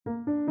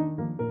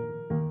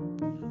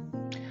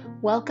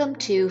Welcome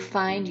to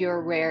Find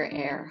Your Rare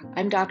Air.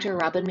 I'm Dr.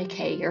 Robin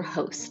McKay, your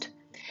host.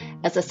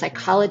 As a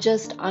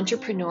psychologist,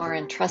 entrepreneur,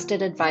 and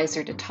trusted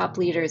advisor to top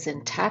leaders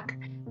in tech,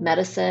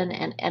 medicine,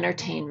 and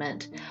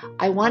entertainment,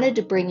 I wanted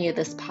to bring you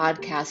this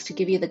podcast to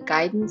give you the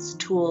guidance,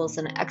 tools,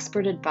 and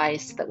expert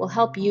advice that will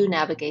help you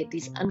navigate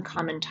these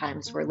uncommon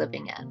times we're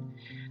living in.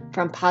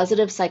 From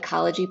positive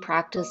psychology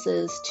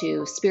practices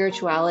to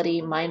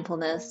spirituality,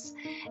 mindfulness,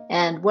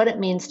 and what it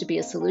means to be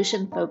a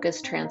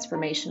solution-focused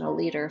transformational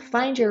leader,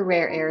 Find Your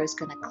Rare Air is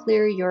going to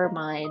clear your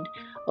mind,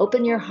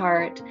 open your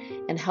heart,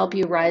 and help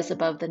you rise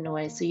above the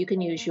noise so you can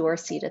use your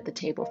seat at the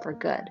table for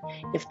good.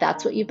 If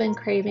that's what you've been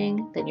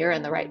craving, then you're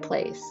in the right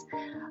place.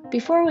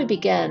 Before we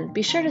begin,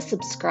 be sure to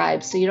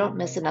subscribe so you don't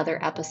miss another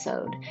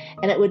episode.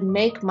 And it would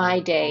make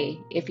my day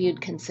if you'd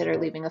consider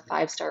leaving a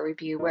 5-star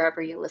review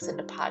wherever you listen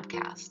to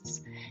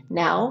podcasts.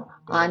 Now,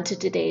 on to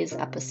today's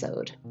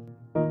episode.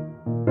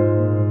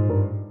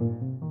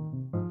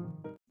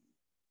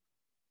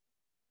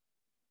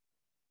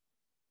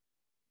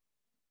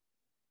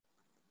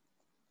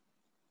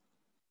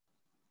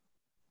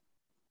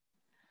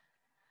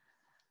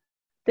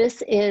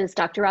 This is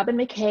Dr. Robin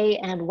McKay,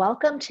 and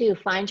welcome to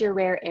Find Your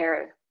Rare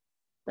Air,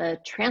 the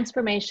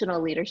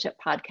transformational leadership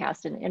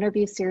podcast and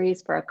interview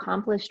series for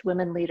accomplished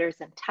women leaders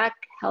in tech,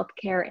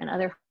 healthcare, and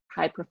other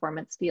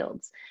high-performance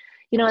fields.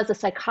 You know, as a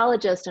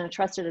psychologist and a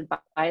trusted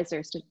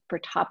advisor for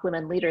top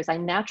women leaders, I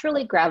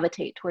naturally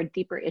gravitate toward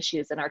deeper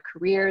issues in our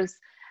careers,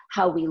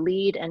 how we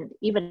lead, and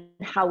even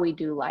how we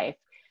do life.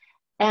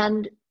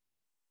 And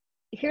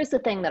here's the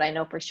thing that I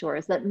know for sure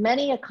is that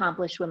many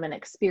accomplished women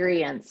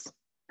experience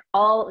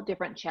all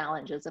different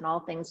challenges and all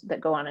things that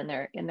go on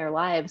in their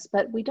lives,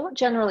 but we don't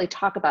generally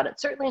talk about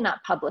it, certainly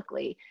not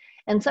publicly,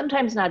 and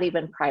sometimes not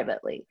even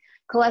privately.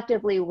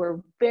 Collectively, we're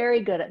very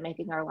good at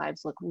making our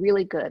lives look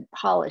really good,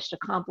 polished,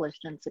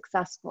 accomplished, and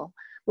successful.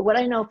 But what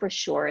I know for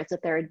sure is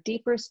that there are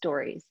deeper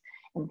stories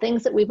and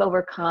things that we've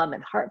overcome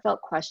and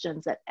heartfelt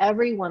questions that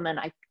every woman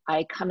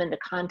I come into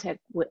contact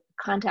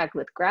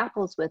with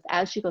grapples with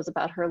as she goes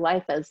about her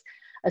life as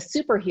a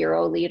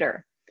superhero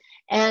leader.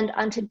 And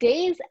on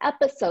today's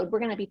episode, we're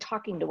going to be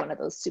talking to one of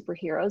those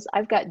superheroes.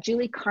 I've got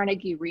Julie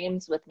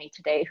Carnegie-Reams with me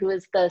today, who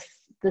is the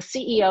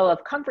CEO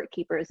of Comfort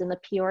Keepers in the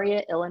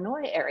Peoria,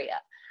 Illinois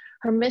area.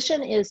 Her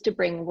mission is to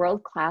bring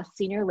world-class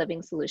senior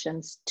living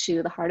solutions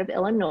to the heart of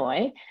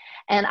Illinois.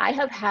 And I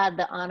have had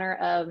the honor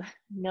of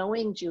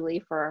knowing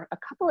Julie for a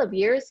couple of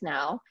years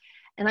now.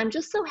 And I'm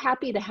just so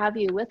happy to have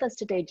you with us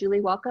today.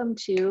 Julie, welcome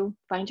to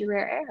Find Your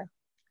Rare Air.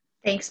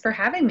 Thanks for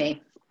having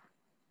me.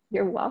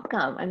 You're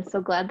welcome. I'm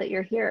so glad that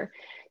you're here.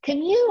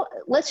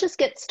 Let's just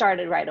get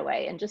started right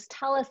away and just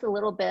tell us a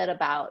little bit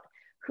about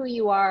who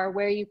you are,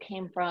 where you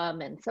came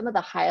from, and some of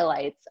the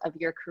highlights of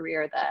your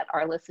career that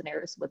our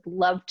listeners would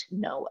love to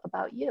know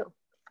about you.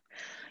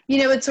 You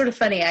know, it's sort of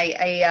funny.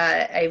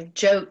 I've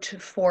joked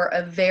for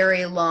a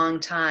very long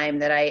time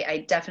that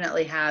I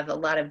definitely have a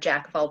lot of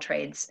jack of all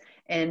trades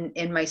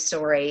in my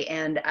story.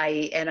 And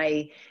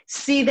I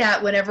see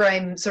that whenever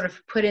I'm sort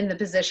of put in the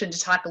position to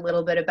talk a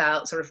little bit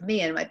about sort of me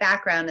and my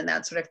background and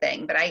that sort of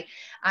thing. But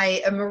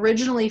I am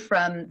originally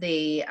from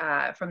the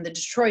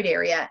Detroit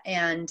area,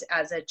 and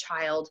as a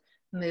child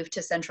moved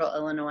to Central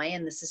Illinois.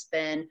 And this has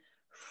been,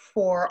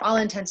 for all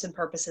intents and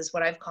purposes,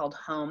 what I've called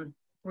home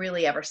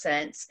really ever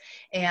since.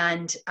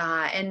 And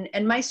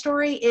my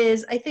story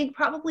is, I think,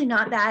 probably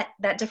not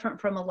that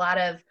different from a lot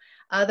of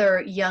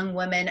other young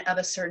women of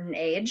a certain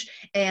age.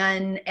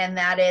 And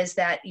that is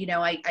that, you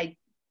know, I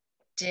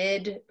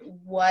did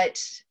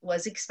what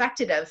was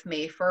expected of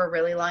me for a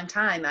really long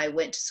time. I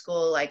went to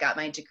school, I got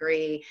my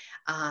degree.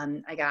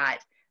 I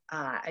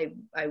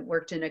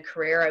worked in a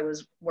career. I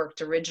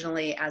worked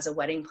originally as a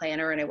wedding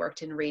planner, and I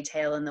worked in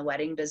retail in the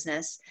wedding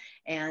business,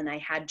 and I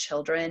had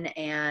children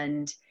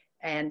and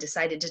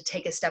decided to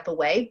take a step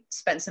away,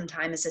 spent some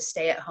time as a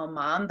stay-at-home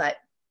mom, but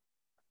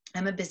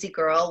I'm a busy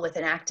girl with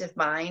an active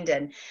mind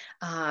and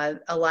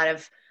a lot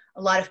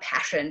of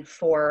passion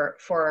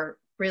for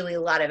really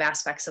a lot of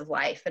aspects of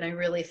life. And I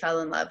really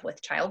fell in love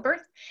with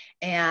childbirth,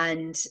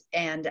 and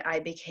I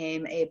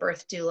became a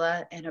birth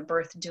doula and a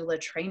birth doula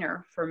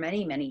trainer for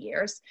many, many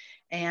years.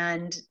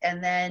 And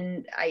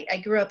then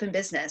I grew up in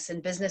business,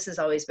 and business has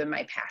always been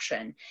my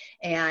passion.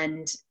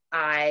 And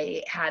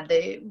I had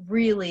the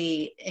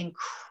really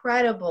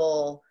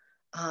incredible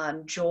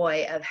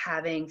joy of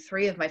having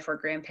 3 of my 4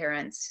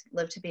 grandparents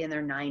live to be in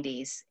their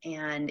 90s.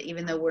 And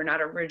even though we're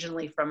not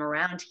originally from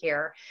around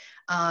here,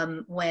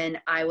 when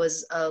I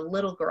was a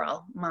little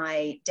girl,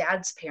 my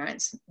dad's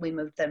parents, we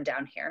moved them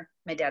down here.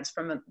 My dad's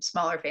from a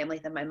smaller family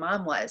than my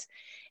mom was.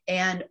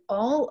 And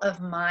all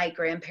of my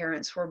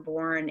grandparents were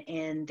born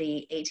in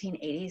the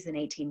 1880s and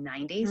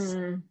 1890s.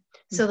 Mm-hmm.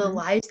 So the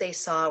lives they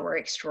saw were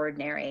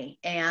extraordinary.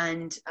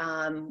 And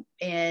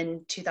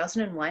in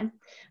 2001,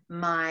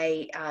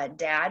 my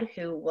dad,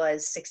 who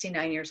was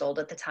 69 years old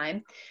at the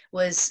time,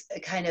 was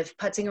kind of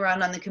putzing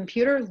around on the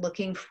computer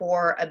looking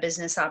for a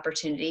business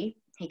opportunity.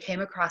 he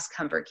came across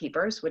Comfort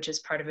Keepers, which is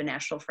part of a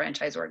national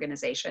franchise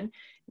organization.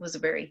 It was a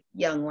very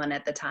young one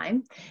at the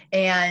time.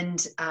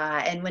 And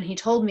when he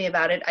told me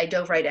about it, I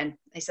dove right in.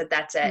 I said,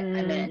 that's it,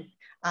 I'm in.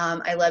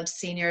 I loved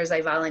seniors.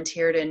 I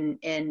volunteered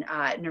in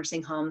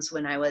nursing homes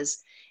when I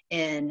was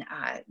in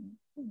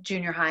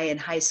junior high and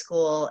high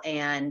school,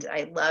 and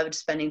I loved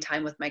spending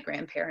time with my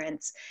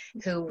grandparents,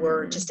 who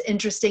were just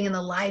interesting, and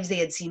the lives they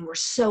had seen were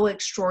so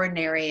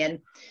extraordinary. And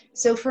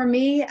so for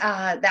me,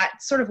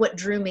 that's sort of what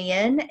drew me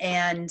in.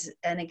 And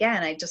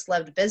again, I just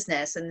loved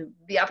business, and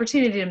the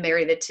opportunity to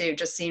marry the two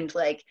just seemed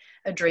like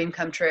a dream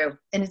come true.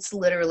 And it's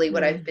literally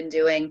what I've been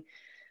doing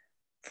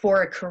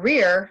for a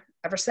career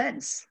ever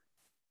since.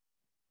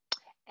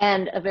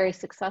 And a very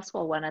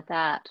successful one at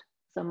that.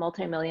 It's a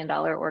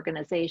multi-million-dollar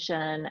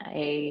organization,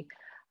 a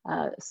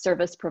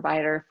service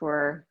provider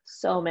for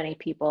so many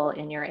people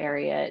in your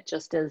area. It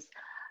just is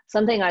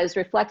something I was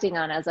reflecting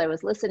on as I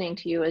was listening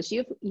to you, is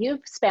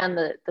you've spanned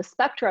the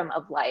spectrum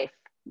of life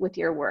with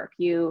your work.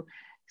 You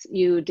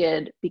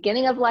did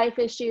beginning of life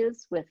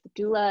issues with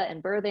doula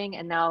and birthing,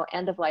 and now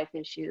end of life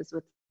issues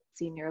with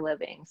senior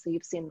living. So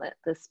you've seen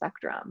the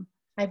spectrum.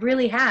 I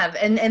really have.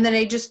 And then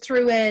I just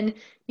threw in,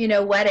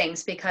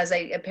 weddings, because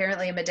I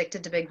apparently am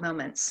addicted to big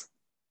moments.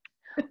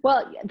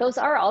 Well, those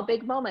are all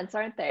big moments,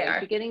 aren't they? They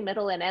Beginning,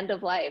 middle, and end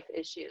of life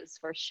issues,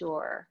 for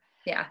sure.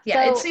 Yeah.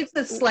 So, it suits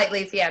the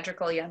slightly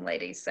theatrical young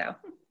ladies. So.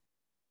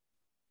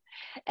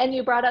 And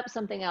you brought up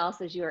something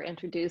else as you were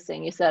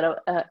introducing. You said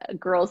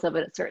girls of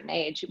a certain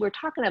age. We're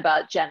talking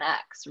about Gen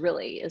X,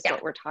 really, is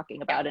what we're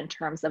talking about in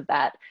terms of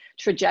that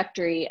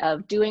trajectory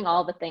of doing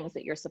all the things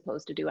that you're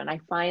supposed to do. And I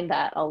find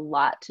that a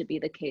lot to be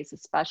the case,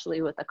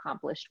 especially with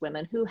accomplished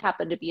women who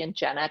happen to be in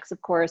Gen X.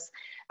 Of course,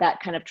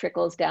 that kind of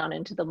trickles down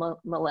into the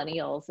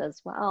millennials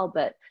as well.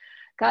 But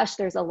gosh,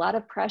 there's a lot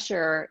of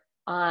pressure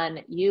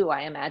on you,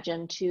 I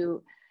imagine,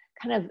 to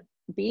kind of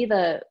be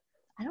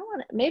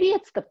maybe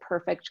it's the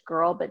perfect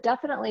girl, but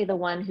definitely the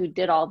one who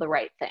did all the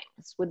right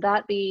things. Would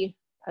that be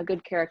a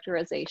good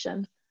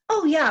characterization?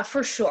 Oh yeah,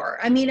 for sure.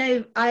 I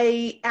mean,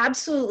 I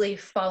absolutely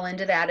fall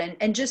into that.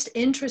 And just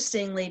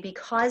interestingly,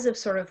 because of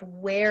sort of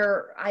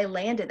where I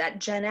landed, that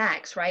Gen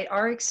X, right?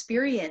 Our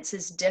experience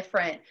is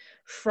different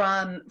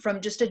from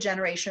just a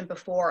generation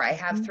before. I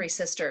have three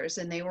sisters,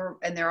 and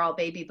they're all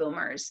baby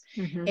boomers.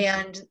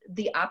 And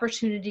the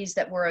opportunities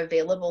that were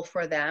available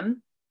for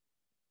them,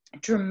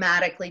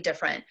 dramatically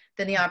different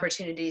than the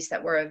opportunities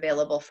that were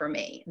available for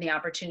me. And the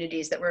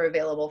opportunities that were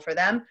available for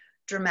them,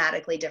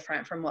 dramatically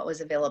different from what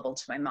was available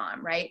to my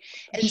mom, right?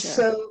 And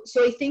so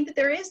I think that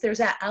there's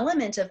that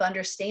element of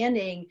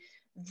understanding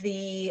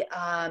the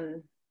I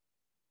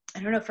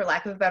don't know, for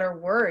lack of a better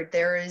word,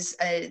 there is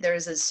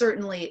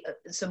certainly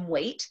some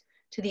weight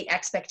to the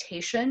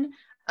expectation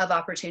of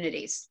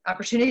opportunities.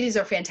 Opportunities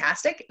are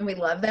fantastic and we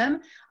love them.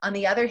 On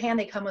the other hand,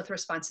 they come with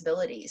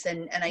responsibilities.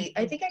 And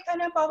I think I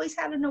kind of always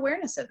had an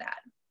awareness of that.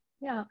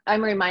 Yeah.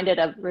 I'm reminded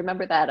of,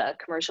 remember that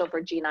commercial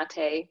for Gina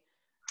Tay,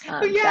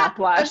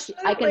 bathwash?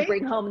 Absolutely. I can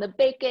bring home the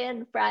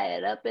bacon, fry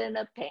it up in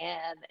a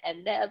pan,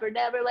 and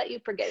never let you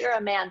forget you're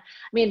a man.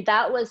 I mean,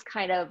 that was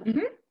kind of,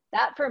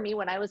 that for me,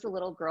 when I was a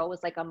little girl,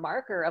 was like a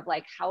marker of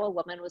like how a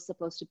woman was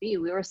supposed to be.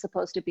 We were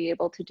supposed to be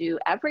able to do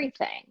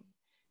everything,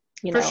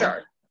 For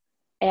sure.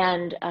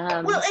 And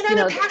I'm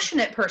a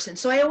passionate person,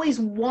 so I always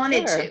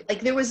wanted to.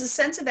 Like, there was a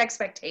sense of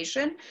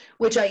expectation,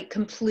 which I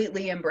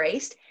completely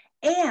embraced.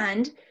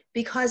 And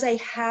because I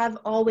have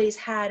always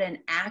had an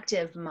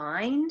active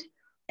mind,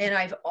 and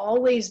I've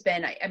always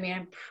been, I mean,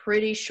 I'm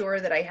pretty sure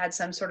that I had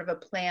some sort of a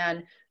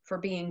plan for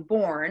being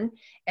born,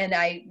 and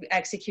I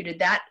executed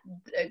that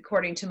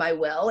according to my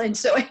will. And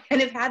so I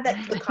kind of had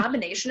that, the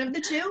combination of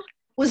the two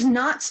was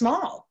not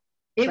small.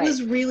 It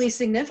was really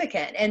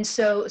significant. And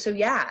so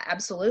yeah,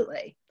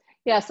 absolutely.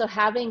 Yeah, so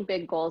having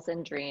big goals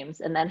and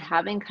dreams, and then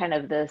having kind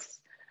of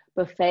this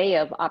buffet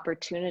of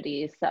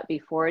opportunities set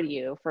before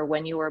you for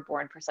when you were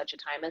born for such a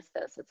time as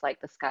this. It's like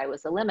the sky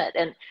was the limit.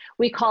 And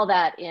we call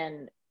that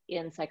in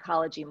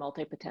psychology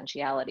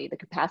multipotentiality, the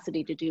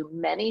capacity to do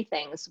many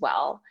things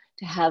well,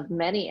 to have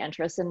many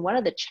interests. And one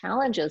of the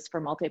challenges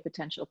for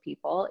multipotential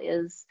people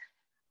is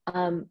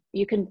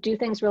you can do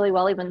things really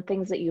well, even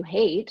things that you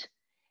hate,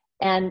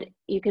 and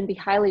you can be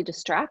highly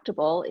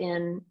distractible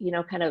in,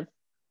 kind of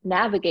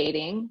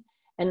navigating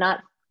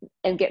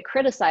and get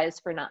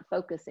criticized for not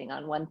focusing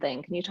on one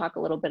thing. Can you talk a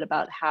little bit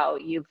about how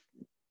you've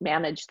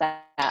managed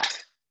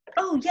that?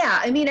 Oh yeah.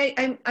 I mean,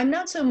 I'm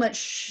not so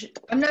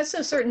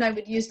certain I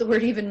would use the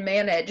word even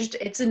managed.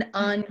 It's an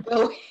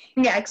ongoing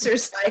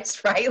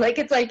exercise, right? Like,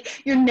 it's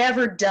like, you're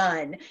never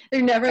done.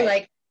 They're never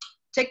like,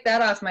 tick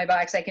that off my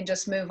box, I can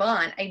just move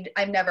on.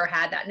 I've never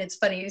had that. And it's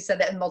funny you said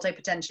that in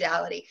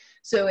multipotentiality.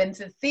 So in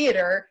the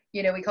theater,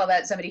 we call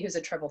that somebody who's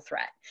a triple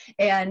threat.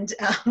 And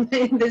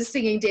the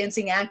singing,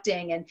 dancing,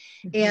 acting.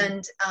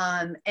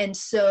 And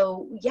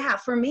so, yeah,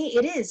 for me,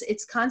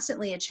 it's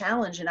constantly a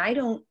challenge. And I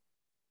don't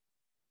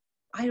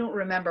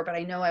remember, but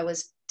I know I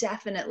was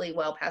definitely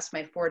well past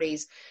my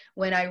 40s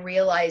when I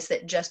realized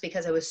that just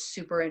because I was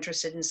super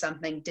interested in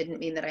something didn't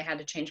mean that I had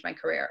to change my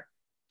career.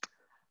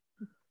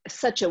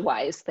 such a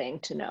wise thing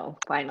to know,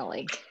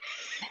 finally.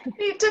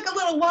 It took a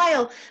little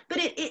while, but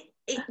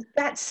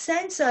that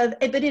sense of,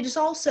 but it is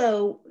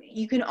also,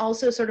 you can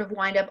also sort of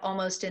wind up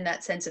almost in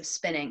that sense of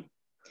spinning,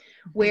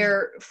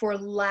 where for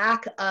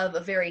lack of a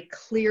very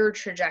clear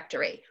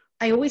trajectory,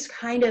 I always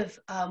kind of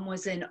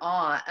was in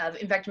awe of,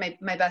 in fact,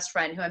 my best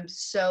friend, who I'm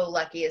so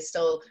lucky is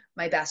still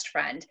my best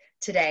friend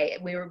today.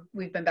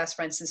 We've been best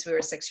friends since we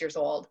were 6 years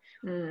old.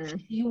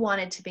 She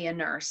wanted to be a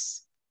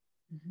nurse.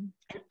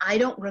 And I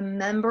don't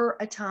remember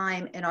a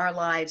time in our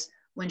lives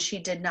when she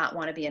did not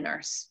want to be a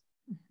nurse.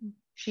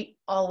 She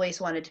always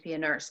wanted to be a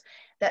nurse.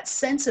 That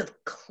sense of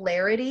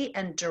clarity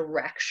and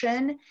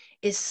direction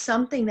is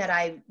something that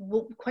I,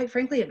 quite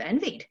frankly, have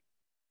envied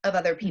of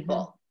other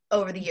people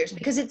over the years,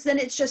 because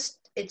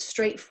it's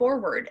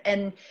straightforward.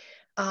 And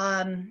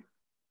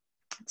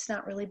it's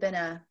not really been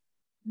a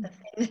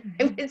thing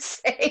I would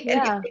say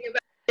anything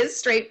about is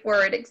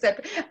straightforward,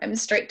 except I'm a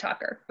straight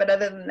talker. But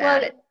other than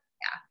that,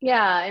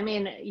 yeah, I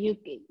mean,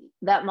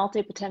 that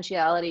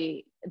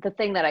multi-potentiality, the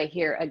thing that I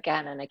hear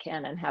again and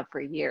again and have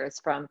for years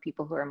from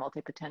people who are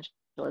multi-potential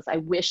is, I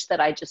wish that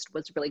I just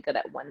was really good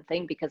at one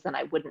thing, because then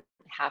I wouldn't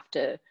have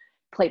to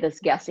play this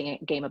guessing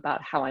game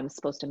about how I'm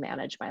supposed to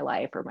manage my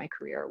life or my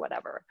career or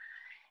whatever.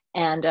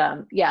 And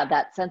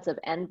that sense of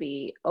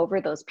envy over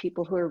those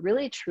people who are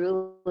really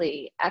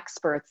truly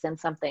experts in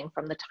something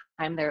from the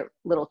time they're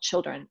little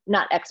children,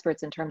 not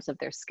experts in terms of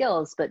their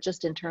skills, but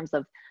just in terms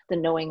of the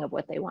knowing of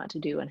what they want to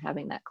do and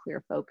having that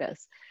clear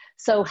focus.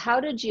 So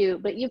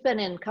but you've been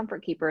in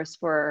Comfort Keepers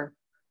for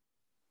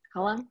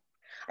how long?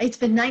 It's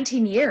been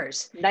 19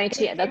 years.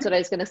 19, that's what I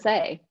was going to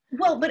say.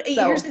 Well, but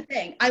here's the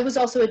thing. I was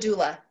also a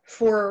doula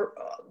for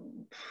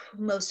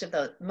most of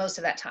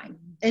that time.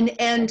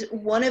 And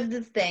one of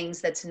the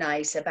things that's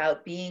nice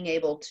about being a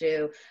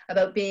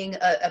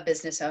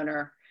business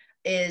owner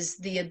is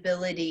the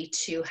ability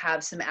to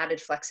have some added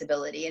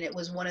flexibility. And it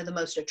was one of the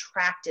most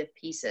attractive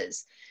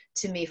pieces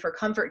to me for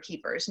Comfort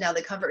Keepers. Now,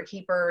 the Comfort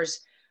Keepers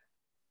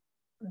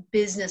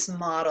business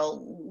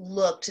model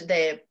looked,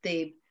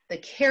 the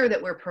care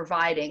that we're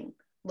providing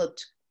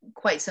looked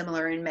quite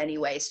similar in many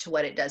ways to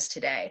what it does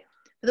today.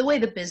 But the way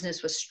the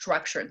business was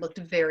structured looked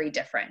very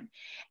different.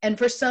 And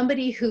for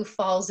somebody who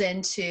falls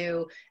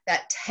into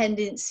that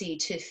tendency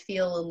to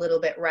feel a little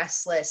bit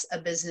restless, a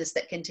business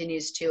that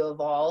continues to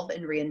evolve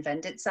and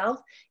reinvent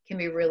itself can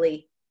be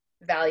really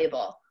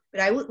valuable.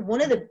 But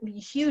one of the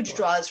huge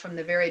draws from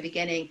the very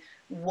beginning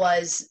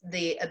was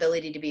the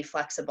ability to be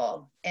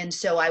flexible. And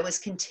so I was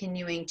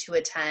continuing to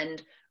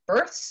attend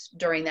births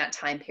during that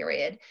time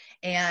period.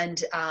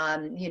 And,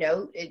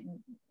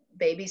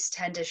 babies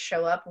tend to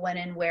show up when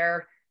and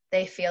where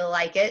they feel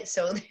like it.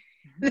 So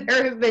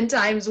there have been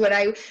times when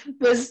I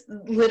was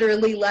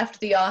literally left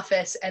the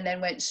office and then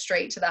went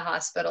straight to the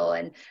hospital.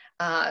 And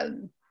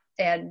then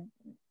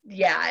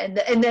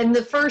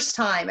the first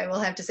time, I will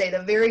have to say,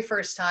 the very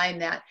first time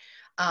that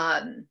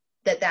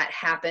that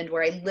happened,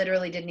 where I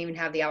literally didn't even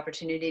have the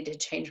opportunity to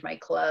change my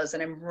clothes,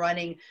 and I'm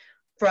running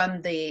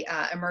from the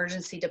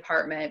emergency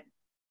department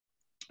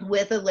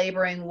with a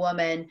laboring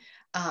woman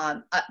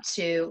up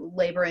to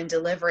labor and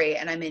delivery,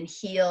 and I'm in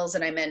heels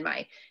and I'm in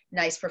my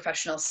nice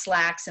professional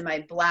slacks and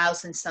my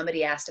blouse, and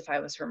somebody asked if I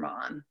was her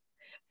mom.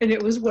 And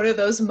it was one of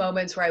those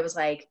moments where I was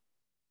like,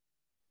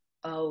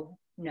 oh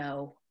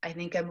no, I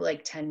think I'm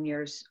like 10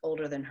 years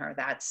older than her.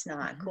 That's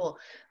not cool.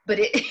 But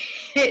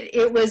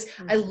it was,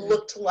 I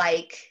looked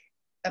like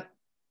a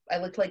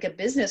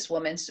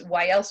businesswoman. So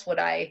why else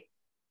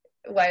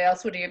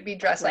would you be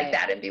dressed like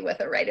that and be with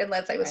her, right?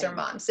 Unless I was her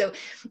mom. So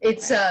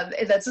it's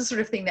that's the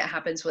sort of thing that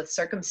happens with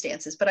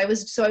circumstances. But I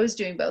was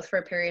doing both for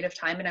a period of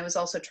time, and I was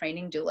also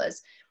training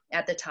doulas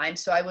at the time.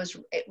 So I was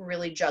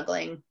really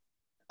juggling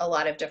a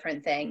lot of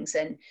different things,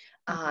 and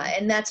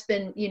that's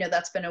been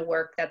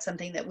that's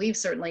something that we've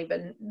certainly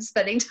been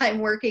spending time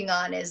working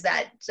on, is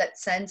that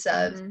sense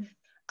of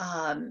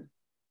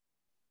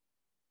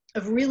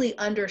really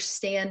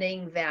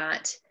understanding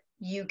that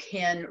you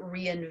can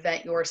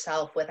reinvent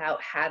yourself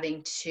without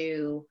having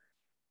to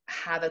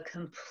have a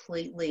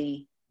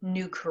completely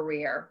new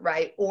career,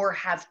 right? Or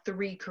have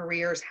 3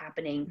 careers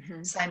happening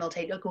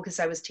simultaneously, because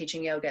I was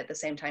teaching yoga at the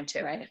same time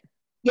too. Right.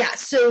 Yeah.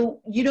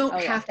 So you don't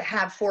have to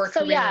have 4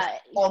 careers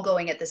all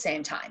going at the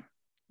same time.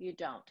 You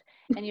don't.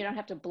 And you don't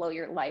have to blow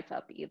your life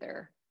up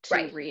either to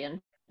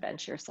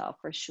reinvent yourself,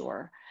 for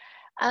sure.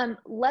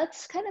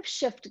 Let's kind of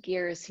shift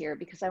gears here,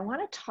 because I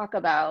want to talk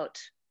about,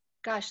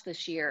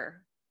 this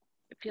year,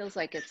 it feels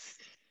like it's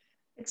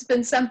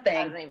been something.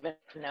 I don't even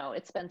know.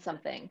 It's been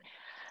something.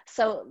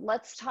 So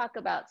let's talk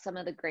about some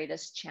of the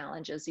greatest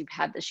challenges you've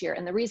had this year.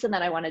 And the reason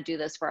that I want to do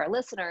this for our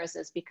listeners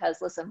is because,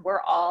 listen, we're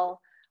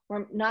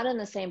not in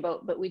the same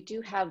boat, but we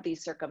do have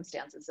these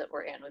circumstances that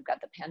we're in. We've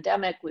got the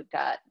pandemic. We've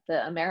got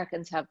the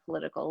Americans have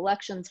political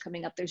elections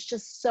coming up. There's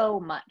just so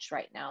much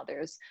right now.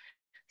 There's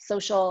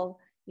social,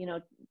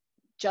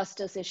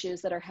 justice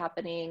issues that are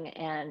happening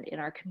and in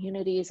our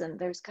communities. And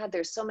there's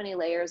so many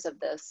layers of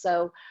this.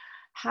 So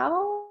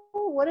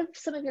what have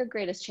some of your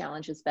greatest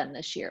challenges been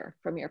this year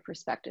from your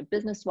perspective,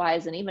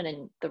 business-wise, and even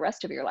in the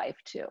rest of your life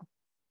too?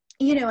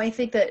 I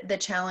think that the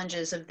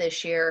challenges of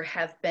this year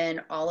have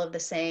been all of the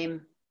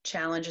same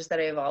challenges that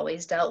I've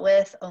always dealt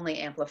with, only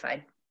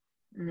amplified.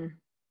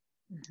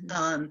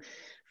 Mm-hmm.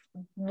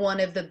 One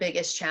of the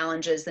biggest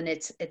challenges, and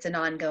it's an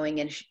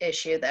ongoing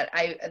issue that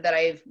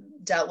I've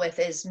dealt with,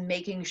 is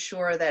making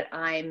sure that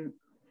I'm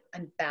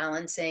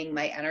balancing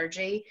my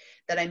energy,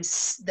 that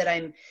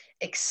I'm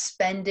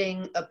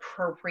expending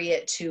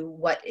appropriate to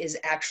what is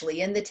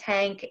actually in the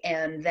tank,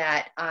 and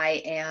that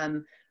I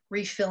am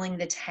refilling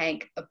the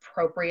tank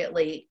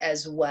appropriately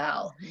as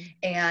well.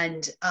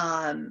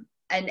 Mm-hmm.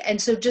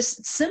 And so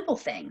just simple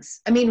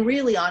things. I mean,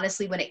 really,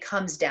 honestly, when it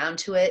comes down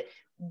to it,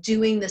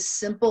 doing the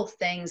simple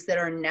things that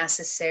are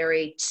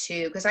necessary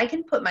to, because I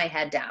can put my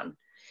head down,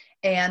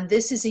 and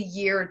this is a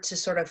year to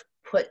sort of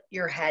put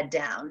your head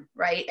down,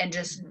 right? And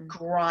just Mm-hmm.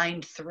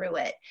 grind through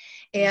it.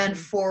 And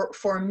Mm-hmm.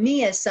 for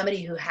me, as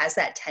somebody who has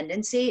that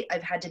tendency,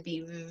 I've had to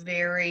be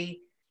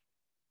very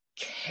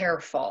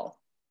careful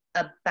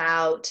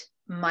about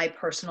my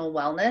personal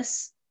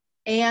wellness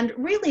and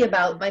really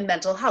about my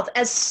mental health,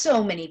 as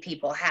so many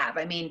people have.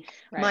 I mean,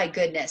 Right. my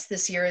goodness,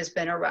 this year has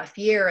been a rough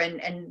year.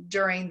 And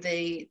during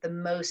the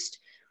most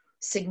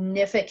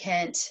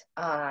significant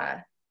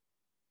part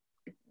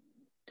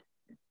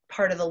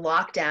of the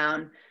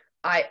lockdown,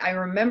 I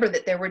remember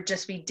that there would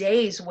just be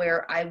days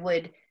where I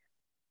would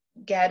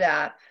get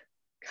up,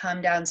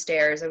 come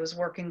downstairs. I was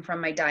working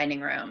from my dining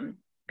room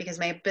because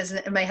my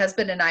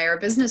husband and I are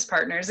business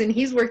partners, and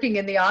he's working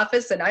in the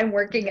office and I'm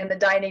working in the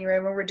dining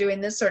room, and we're doing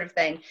this sort of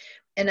thing.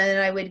 And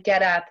then I would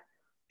get up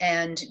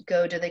and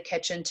go to the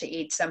kitchen to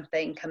eat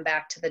something, come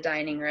back to the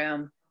dining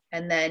room,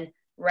 and then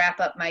wrap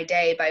up my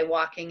day by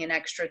walking an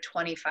extra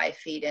 25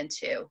 feet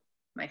into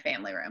my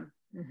family room,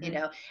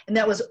 Mm-hmm. and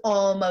that was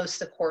almost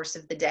the course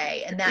of the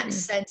day. And that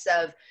sense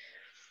of,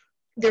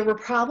 there were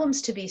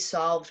problems to be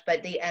solved,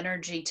 but the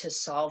energy to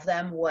solve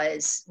them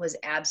was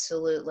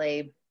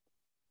absolutely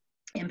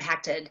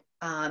impacted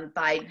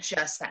by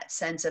just that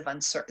sense of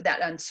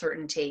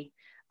uncertainty.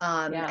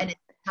 And it's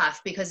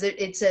tough because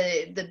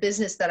the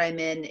business that I'm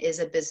in is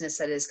a business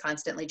that is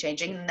constantly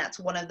changing, and that's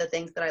one of the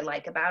things that I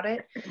like about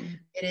it.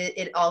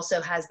 It also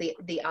has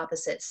the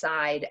opposite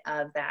side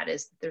of that,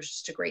 is there's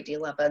just a great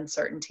deal of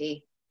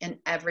uncertainty, and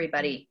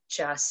everybody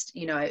just,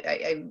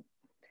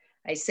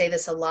 I say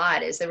this a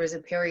lot, is there was a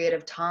period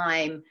of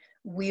time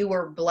we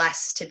were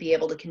blessed to be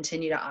able to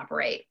continue to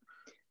operate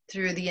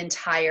through the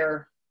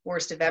entire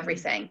worst of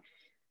everything.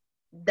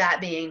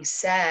 That being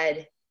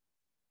said,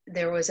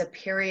 there was a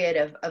period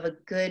of a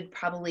good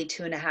probably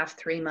 2.5,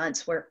 3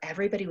 months where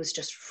everybody was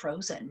just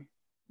frozen.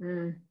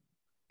 And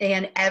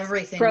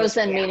everything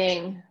frozen was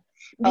meaning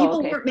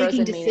people weren't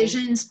making frozen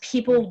decisions.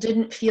 People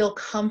didn't feel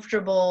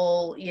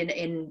comfortable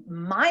in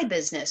my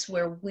business,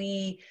 where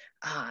we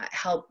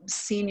help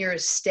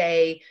seniors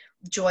stay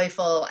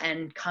joyful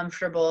and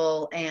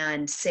comfortable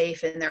and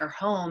safe in their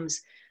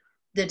homes.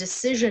 The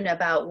decision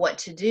about what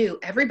to do,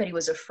 everybody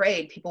was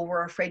afraid. People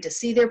were afraid to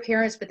see their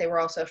parents, but they were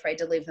also afraid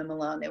to leave them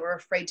alone. They were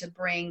afraid to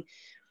bring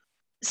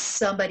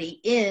somebody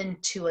in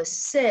to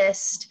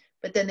assist,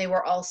 but then they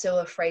were also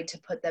afraid to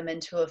put them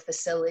into a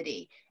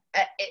facility.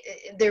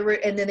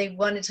 And then they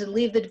wanted to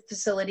leave the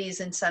facilities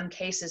in some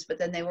cases, but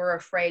then they were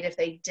afraid if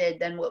they did,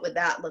 then what would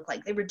that look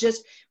like? It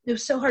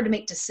was so hard to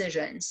make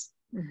decisions.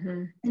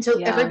 And so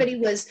everybody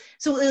was,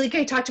 so like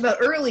I talked about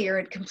earlier,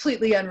 and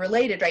completely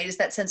unrelated, right, is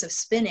that sense of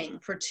spinning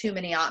for too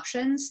many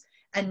options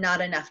and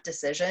not enough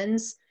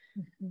decisions.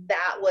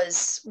 That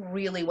was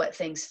really what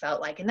things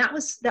felt like. And that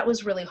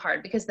was really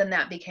hard, because then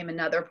that became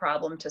another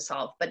problem to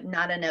solve, but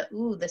not in a,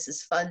 ooh, this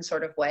is fun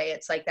sort of way.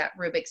 It's like that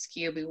Rubik's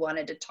Cube you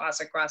wanted to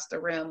toss across the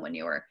room when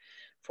you were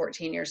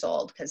 14 years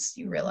old, because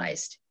you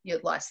realized you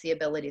had lost the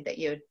ability that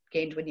you had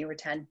gained when you were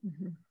 10.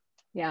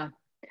 Yeah.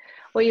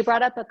 Well, you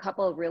brought up a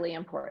couple of really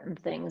important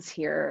things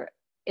here.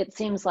 It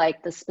seems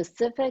like the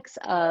specifics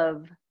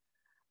of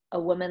a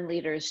woman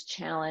leader's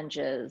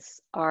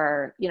challenges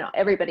are,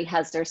 everybody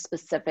has their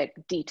specific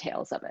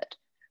details of it.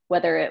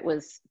 Whether it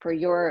was for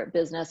your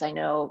business, I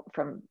know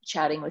from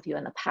chatting with you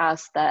in the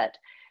past that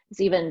it's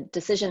even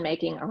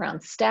decision-making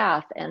around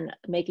staff and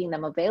making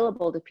them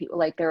available to people.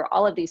 Like, there are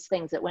all of these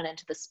things that went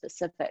into the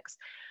specifics,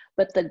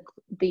 but the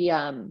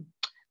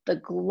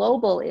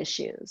global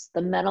issues,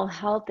 the mental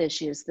health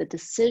issues, the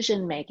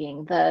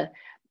decision-making, the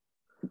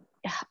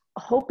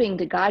hoping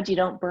to God you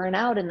don't burn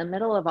out in the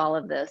middle of all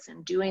of this,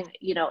 and doing,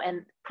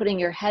 and putting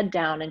your head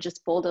down and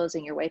just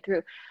bulldozing your way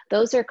through.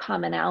 Those are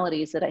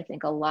commonalities that I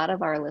think a lot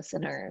of our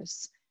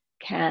listeners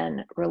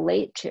can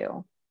relate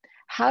to.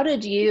 How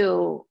did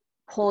you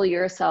pull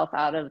yourself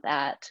out of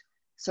that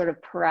sort of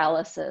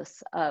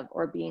paralysis of,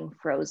 or being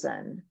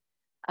frozen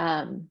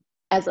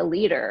as a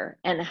leader,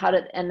 and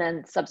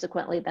then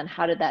subsequently,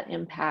 how did that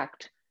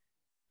impact,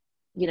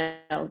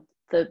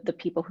 the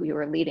people who you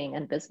were leading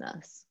in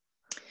business?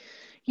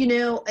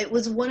 It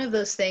was one of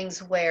those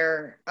things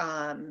where,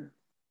 and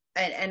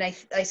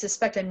I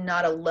suspect I'm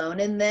not alone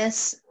in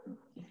this,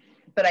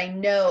 but I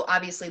know,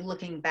 obviously,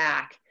 looking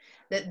back,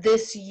 that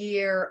this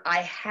year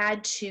I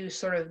had to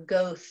sort of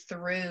go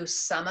through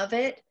some of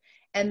it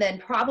And then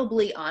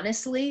probably,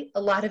 honestly,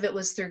 a lot of it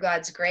was through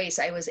God's grace.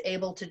 I was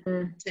able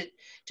to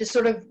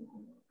sort of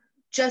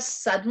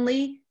just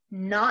suddenly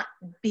not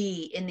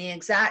be in the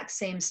exact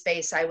same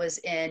space I was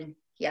in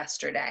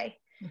yesterday.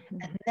 Mm-hmm.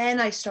 And then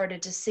I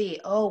started to see,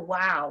 oh,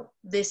 wow,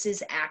 this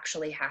is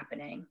actually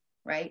happening.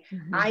 Right.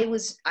 Mm-hmm.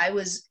 I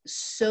was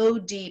so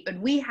deep, and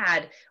we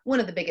had one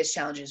of the biggest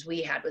challenges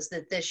we had was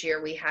that this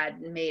year we had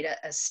made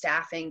a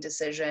staffing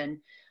decision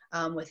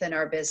within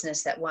our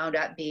business that wound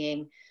up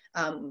being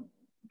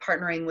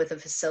partnering with a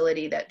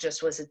facility that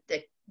just was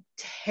a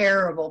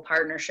terrible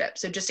partnership.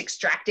 So just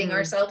extracting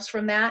ourselves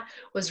from that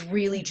was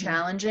really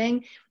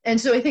challenging. And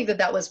so I think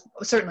that was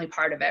certainly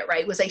part of it,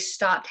 right? Was I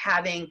stopped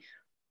having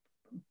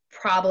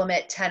problem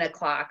at 10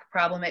 o'clock,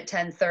 problem at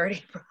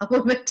 10:30,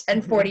 problem at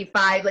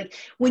 10:45. Like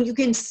when you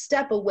can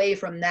step away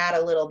from that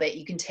a little bit,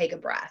 you can take a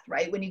breath,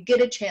 right? When you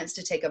get a chance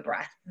to take a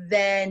breath,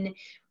 then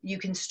you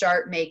can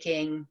start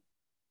making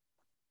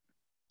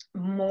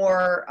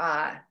more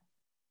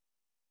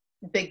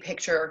big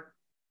picture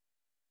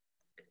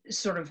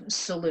sort of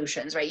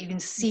solutions, right? You can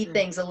see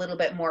things a little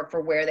bit more for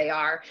where they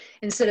are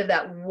instead of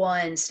that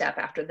one step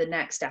after the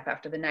next step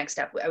after the next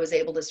step. I was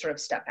able to sort of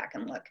step back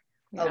and look,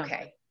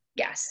 okay,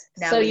 yes.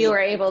 So you were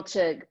able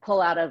to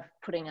pull out of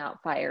putting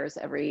out fires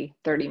every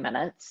 30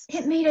 minutes.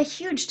 It made a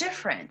huge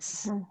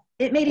difference.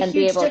 It made a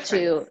huge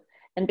difference.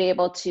 And be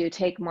able to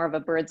take more of a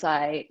bird's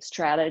eye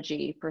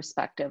strategy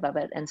perspective of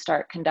it and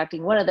start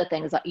conducting. One of the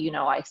things that,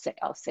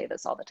 I'll say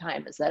this all the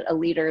time, is that a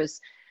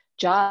leader's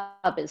job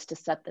is to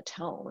set the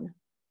tone,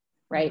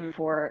 right?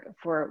 For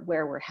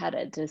where we're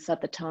headed, to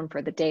set the tone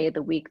for the day,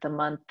 the week, the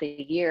month,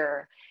 the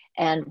year.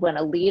 And when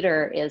a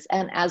leader is,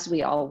 and as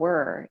we all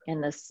were,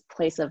 in this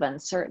place of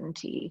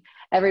uncertainty,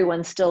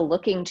 everyone's still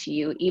looking to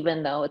you,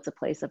 even though it's a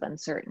place of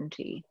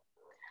uncertainty.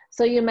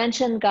 So you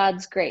mentioned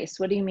God's grace.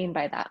 What do you mean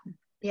by that?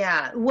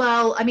 Yeah,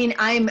 well, I mean,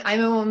 I'm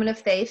a woman of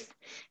faith,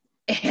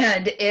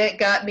 and it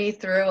got me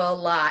through a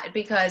lot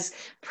because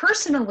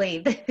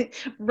personally,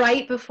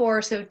 right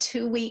before, so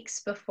 2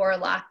 weeks before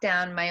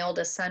lockdown, my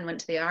oldest son went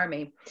to the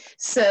Army.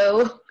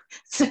 So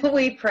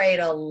we prayed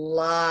a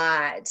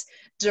lot.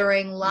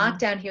 During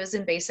lockdown, he was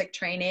in basic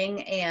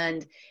training,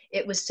 and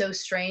it was so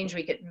strange.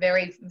 We get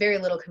very, very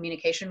little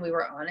communication. We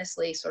were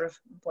honestly sort of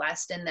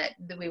blessed in that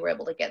we were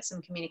able to get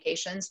some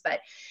communications.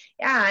 But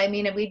yeah, I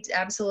mean, we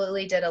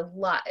absolutely did a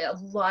lot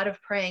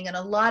of praying and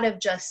a lot of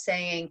just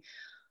saying,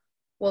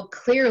 well,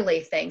 clearly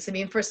things. I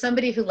mean, for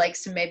somebody who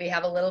likes to maybe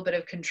have a little bit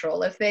of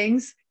control of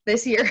things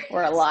this year.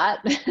 Or a lot.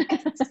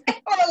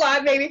 Or a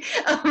lot, maybe.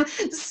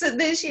 So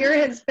this year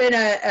has been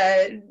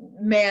a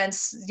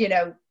man's,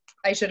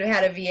 I should have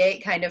had a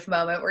V8 kind of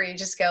moment where you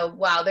just go,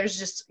 wow,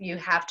 you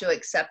have to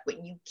accept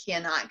what you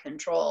cannot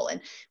control.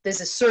 And this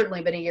has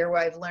certainly been a year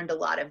where I've learned a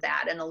lot of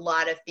that and a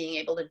lot of being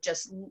able to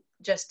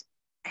just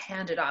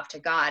hand it off to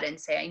God and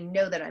say, I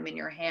know that I'm in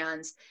your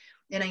hands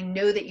and I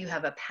know that you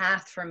have a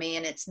path for me,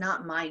 and it's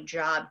not my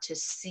job to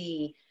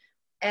see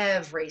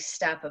every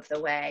step of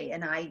the way.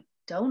 And I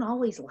don't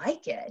always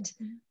like it,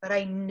 but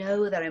I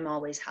know that I'm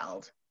always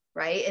held.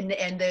 Right.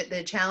 And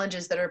the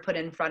challenges that are put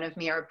in front of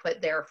me are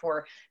put there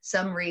for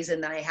some reason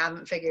that I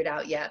haven't figured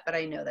out yet, but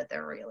I know that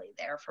they're really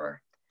there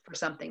for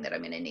something that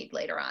I'm going to need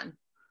later on.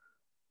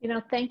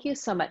 Thank you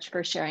so much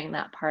for sharing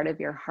that part of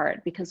your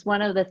heart, because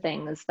one of the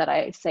things that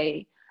I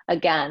say,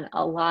 again,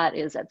 a lot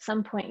is at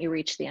some point you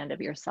reach the end of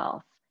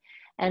yourself.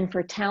 And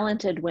for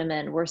talented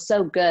women, we're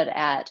so good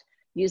at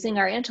using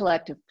our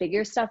intellect to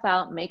figure stuff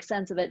out, make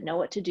sense of it, know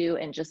what to do,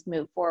 and just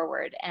move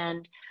forward.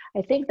 And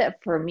I think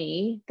that for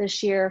me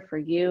this year, for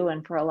you,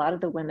 and for a lot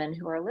of the women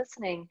who are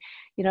listening,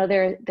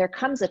 there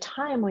comes a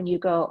time when you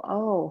go,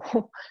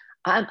 oh,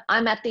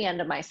 I'm at the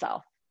end of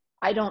myself.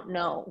 I don't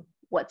know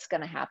what's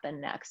going to happen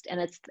next. And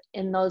it's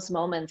in those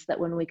moments that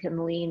when we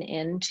can lean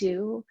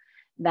into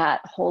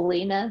that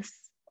holiness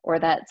or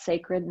that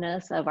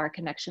sacredness of our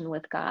connection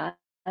with God,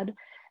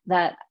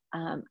 that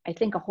I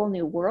think a whole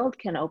new world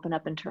can open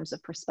up in terms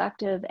of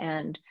perspective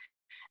and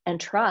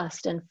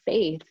trust and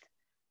faith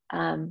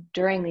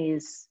during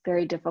these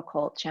very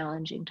difficult,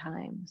 challenging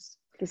times.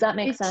 Does that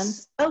make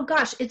sense? Oh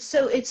gosh, it's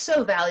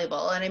so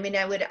valuable. And I mean,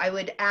 I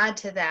would add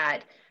to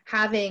that,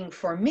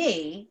 for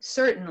me,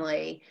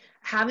 certainly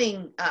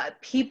having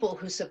people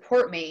who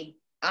support me.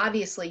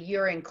 Obviously,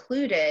 you're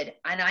included,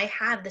 and I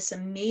have this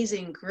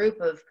amazing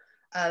group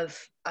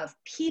of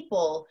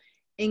people,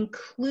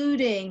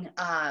 including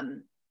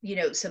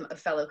some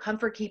fellow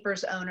Comfort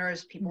Keepers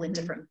owners, people in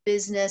different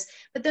business,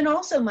 but then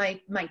also my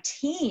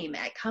team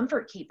at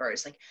Comfort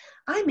Keepers. Like,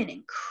 I'm an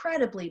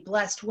incredibly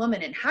blessed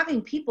woman, and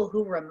having people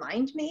who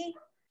remind me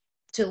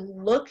to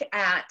look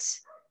at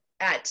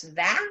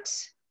that,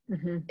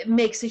 it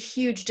makes a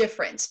huge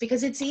difference,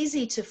 because it's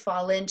easy to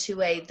fall into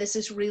this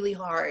is really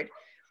hard.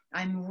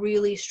 I'm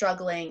really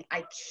struggling.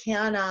 I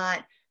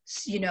cannot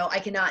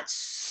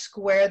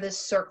square this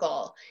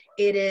circle.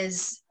 It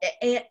is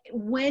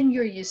when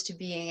you're used to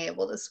being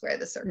able to square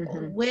the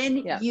circle,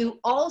 when you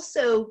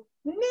also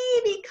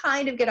maybe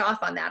kind of get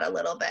off on that a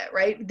little bit,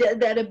 right?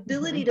 That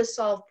ability to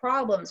solve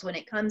problems when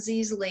it comes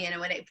easily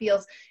and when it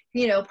feels,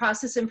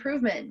 process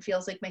improvement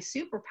feels like my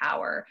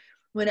superpower.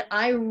 When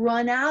I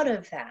run out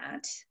of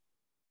that,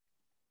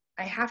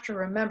 I have to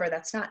remember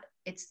that's not,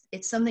 it's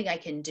something I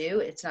can do.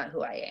 It's not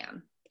who I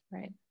am.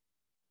 Right.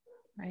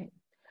 Right.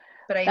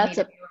 But I need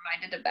to be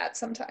reminded of that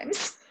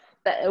sometimes.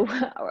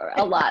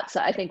 A lot.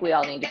 So I think we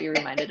all need to be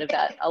reminded of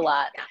that a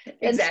lot. Yeah,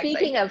 exactly. And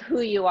speaking of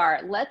who you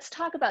are, let's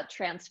talk about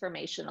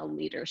transformational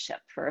leadership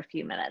for a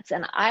few minutes.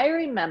 And I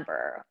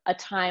remember a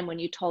time when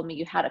you told me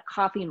you had a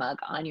coffee mug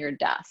on your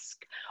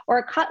desk,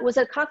 or was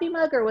it a coffee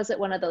mug or was it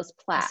one of those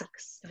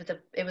plaques?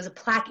 It was a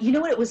plaque. You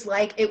know what it was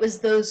like? It was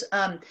those,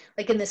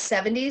 like in the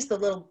 70s, the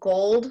little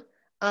gold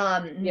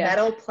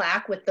metal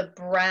plaque with the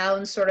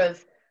brown sort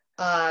of,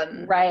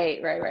 right.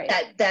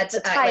 That's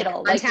the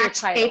title, like your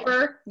title.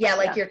 Paper. Yeah,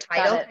 like your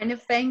title kind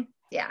of thing.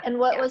 Yeah. And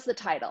what was the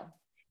title?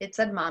 It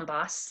said Mom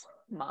Boss.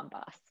 Mom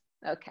Boss.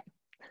 Okay.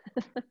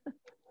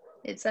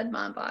 It said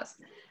Mom Boss.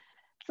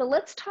 So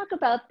let's talk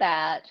about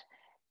that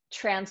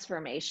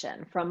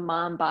transformation from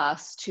Mom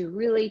Boss to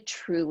really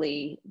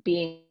truly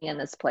being in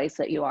this place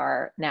that you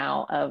are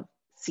now of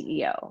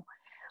CEO.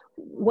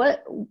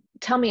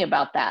 Tell me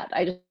about that.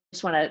 I'm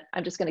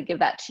just going to give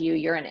that to you.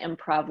 You're an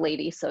improv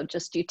lady, so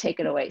just you take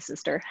it away,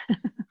 sister.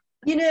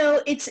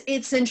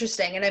 It's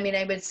interesting. And I mean,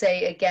 I would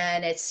say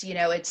again, it's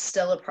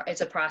still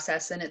it's a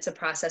process, and it's a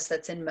process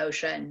that's in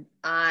motion.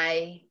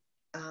 I'm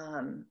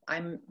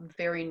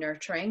very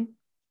nurturing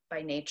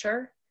by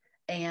nature,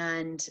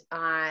 and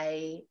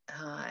I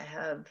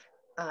have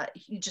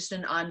just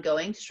an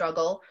ongoing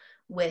struggle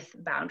with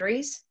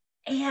boundaries.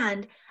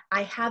 And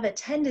I have a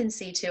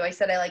tendency to, I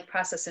said I like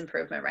process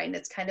improvement, right? And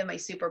it's kind of my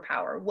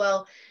superpower.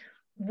 Well,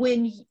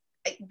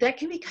 that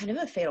can be kind of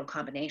a fatal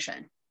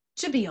combination,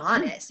 to be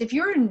honest. If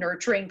you're a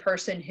nurturing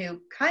person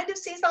who kind of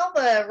sees all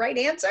the right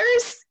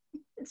answers,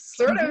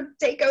 sort of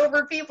take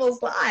over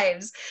people's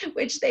lives,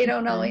 which they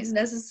don't always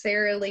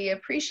necessarily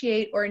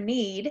appreciate or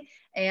need.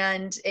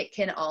 And it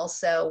can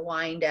also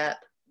wind up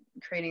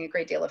creating a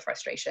great deal of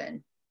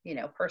frustration,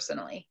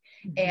 personally.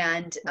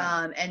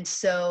 And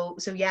so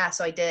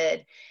I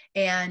did.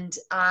 And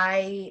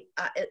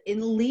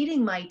in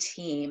leading my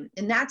team,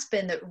 and that's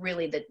been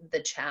really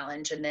the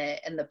challenge and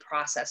the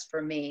process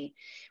for me,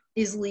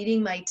 is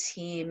leading my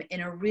team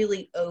in a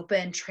really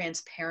open,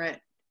 transparent,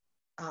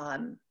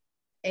 and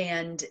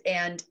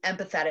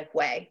empathetic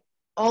way.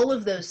 All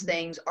of those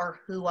things are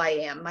who I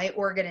am. My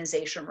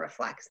organization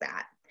reflects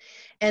that.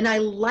 And I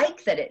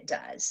like that it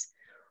does.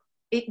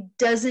 It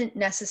doesn't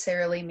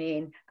necessarily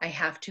mean I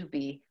have to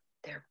be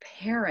their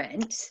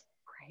parent.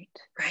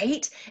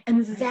 Right.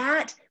 And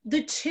that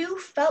the two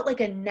felt like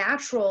a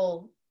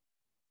natural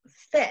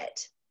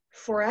fit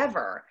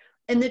forever.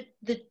 And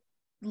the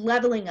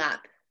leveling up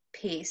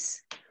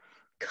piece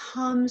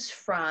comes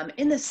from,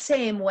 in the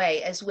same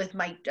way as with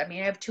I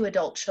have 2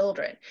 adult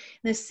children,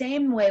 in the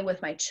same way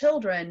with my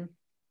children,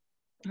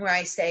 where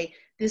I say,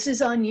 this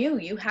is on you.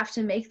 You have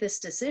to make this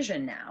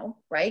decision now.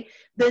 Right.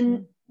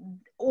 Then,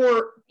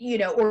 or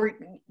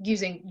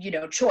using,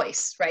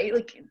 choice, right?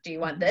 Like, do you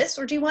want this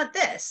or do you want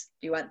this?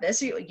 Do you want this?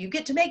 You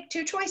get to make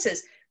 2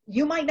 choices.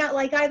 You might not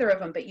like either of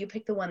them, but you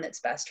pick the one that's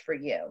best for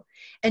you.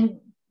 And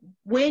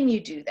when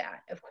you do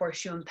that, of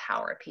course, you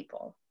empower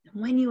people.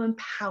 When you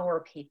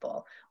empower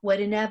people, what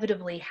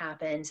inevitably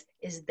happens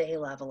is they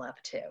level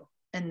up too.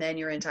 And then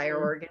your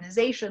entire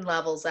organization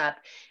levels up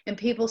and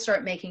people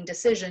start making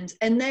decisions.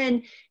 And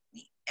then,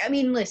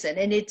 listen,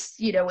 and it's,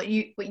 what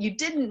you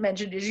didn't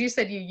mention is you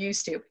said you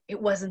used to. It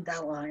wasn't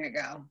that long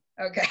ago.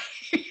 Okay.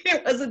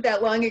 It wasn't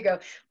that long ago.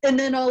 And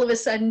then all of a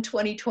sudden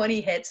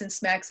 2020 hits and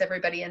smacks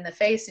everybody in the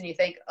face. And you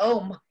think,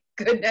 oh my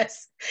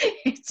goodness,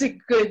 it's a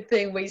good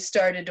thing we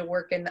started to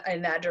work in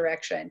that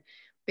direction,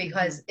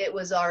 because it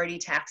was already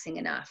taxing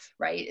enough,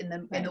 right? In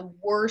the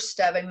worst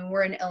of,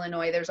 we're in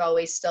Illinois, there's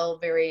always still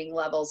varying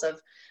levels of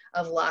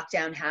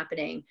lockdown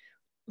happening.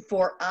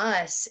 For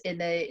us, in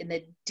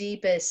the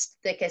deepest,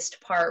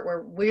 thickest part,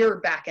 where we're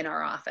back in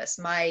our office,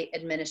 my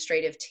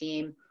administrative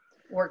team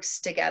works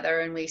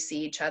together and we see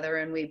each other,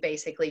 and we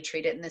basically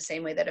treat it in the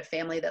same way that a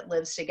family that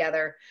lives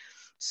together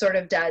sort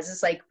of does.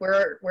 It's like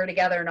we're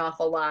together an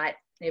awful lot.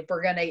 If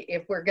we're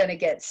gonna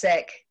get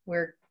sick,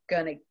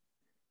 it's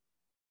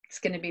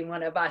gonna be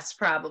one of us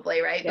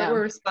probably, right? Yeah. But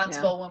we're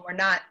responsible when we're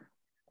not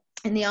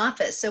in the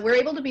office. So we're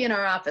able to be in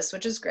our office,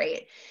 which is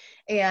great.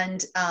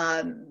 And,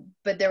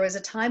 but there was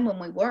a time when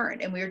we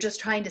weren't, and we were just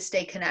trying to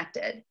stay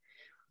connected,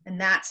 and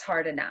that's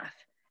hard enough.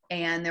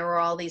 And there were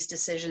all these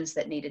decisions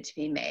that needed to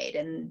be made.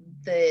 And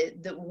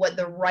what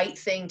the right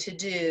thing to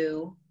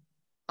do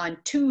on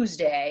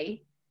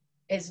Tuesday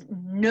is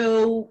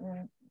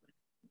no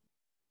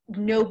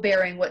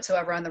bearing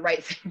whatsoever on the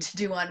right thing to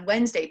do on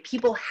Wednesday.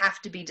 People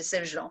have to be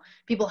decisional.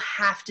 People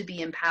have to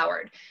be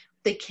empowered.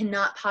 They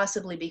cannot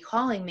possibly be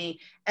calling me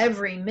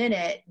every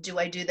minute, do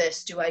I do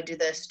this? Do I do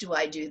this? Do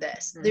I do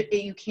this?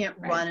 You can't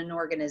run an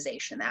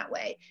organization that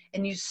way.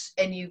 And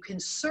you can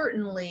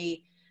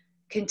certainly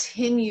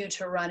continue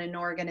to run an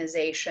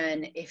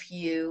organization if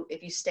you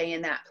stay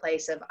in that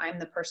place of I'm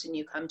the person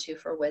you come to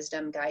for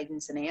wisdom,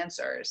 guidance, and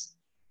answers.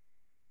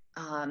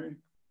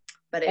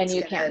 But And it's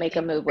you can't make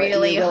a move with,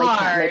 really you really hard.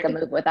 can't make a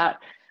move without,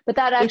 but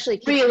that actually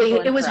keeps people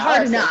in. It was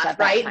hard enough,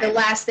 right? The time.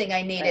 last thing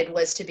I needed Right.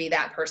 was to be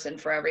that person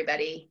for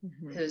everybody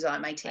who's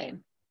on my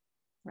team.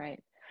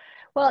 Right.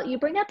 Well, you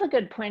bring up a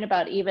good point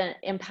about even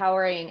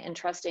empowering and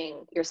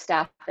trusting your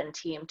staff and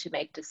team to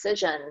make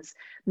decisions.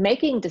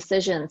 Making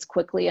decisions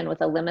quickly and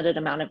with a limited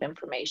amount of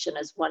information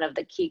is one of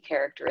the key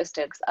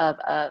characteristics of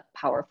a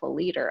powerful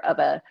leader, of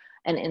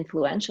an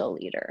influential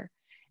leader.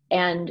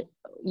 And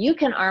you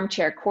can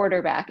armchair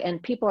quarterback,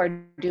 and people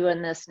are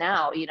doing this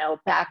now, you know,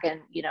 back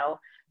in, you know,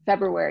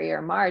 February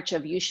or March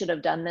of you should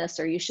have done this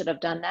or you should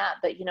have done that.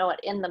 But you know what,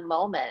 in the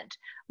moment,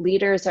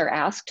 leaders are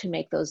asked to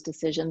make those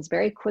decisions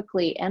very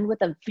quickly and with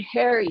a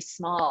very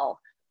small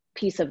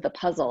piece of the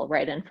puzzle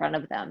right in front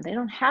of them. They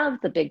don't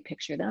have the big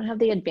picture. They don't have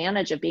the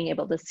advantage of being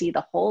able to see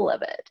the whole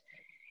of it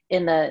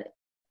in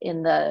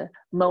the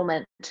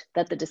moment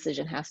that the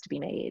decision has to be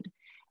made.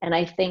 And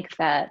I think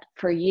that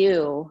for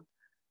you,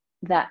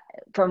 that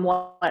from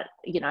what,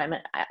 you know, I'm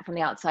from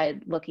the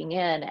outside looking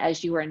in,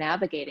 as you were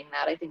navigating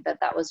that, I think that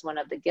that was one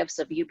of the gifts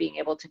of you being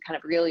able to kind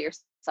of reel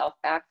yourself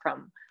back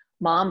from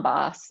mom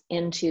boss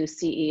into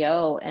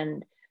CEO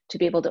and to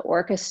be able to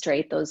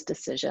orchestrate those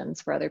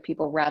decisions for other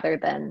people rather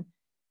than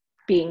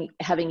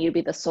having you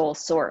be the sole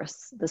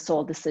source, the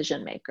sole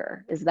decision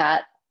maker.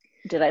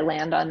 Did I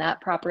land on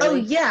that properly? Oh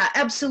yeah,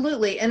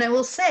 absolutely. And I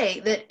will say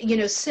that, you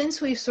know,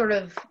 since we've sort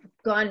of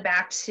gone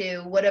back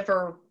to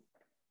whatever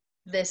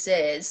this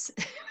is,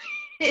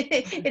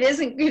 it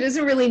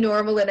isn't really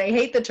normal, and I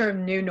hate the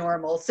term new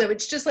normal. So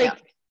it's just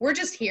like, we're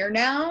just here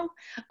now.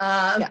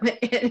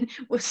 And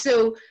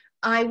so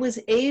I was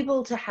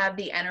able to have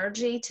the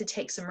energy to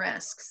take some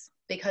risks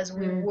because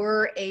we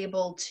were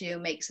able to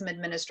make some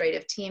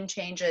administrative team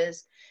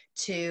changes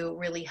to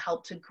really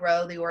help to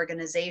grow the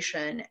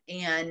organization.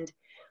 And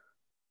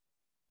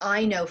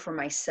I know for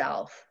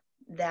myself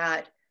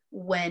that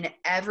when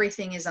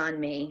everything is on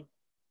me,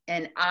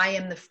 and I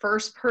am the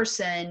first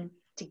person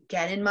to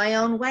get in my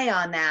own way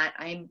on that.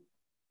 I'm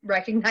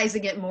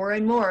recognizing it more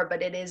and more,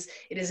 but it is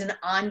an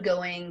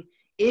ongoing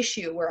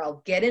issue where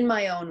I'll get in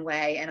my own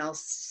way and I'll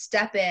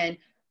step in,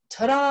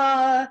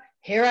 ta-da,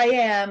 here I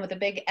am with a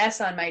big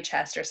S on my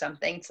chest or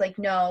something. It's like,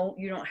 no,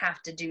 you don't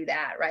have to do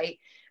that, right?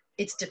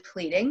 It's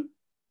depleting.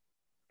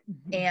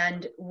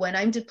 And when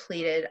I'm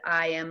depleted,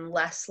 I am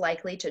less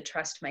likely to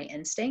trust my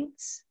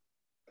instincts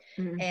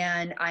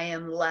and I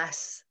am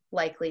less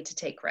likely to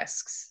take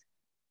risks.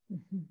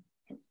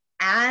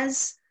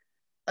 As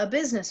a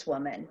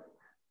businesswoman,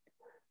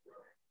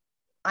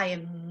 I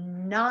have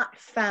not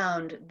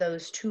found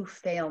those two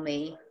fail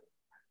me,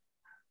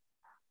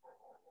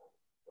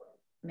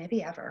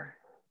 maybe ever.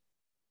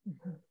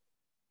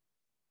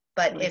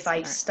 But really if smart.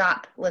 I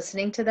stop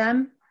listening to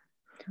them,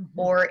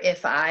 or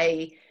if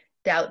I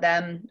doubt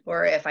them,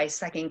 or if I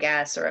second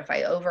guess, or if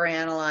I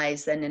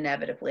overanalyze, then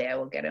inevitably I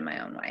will get in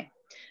my own way.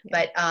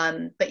 But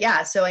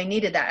yeah, so I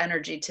needed that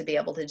energy to be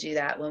able to do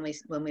that when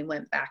we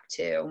went back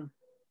to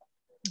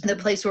the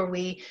place where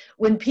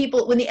when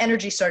the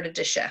energy started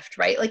to shift,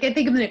 right? Like, I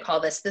think I'm going to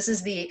call this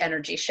is the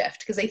energy shift,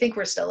 because I think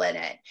we're still in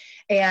it.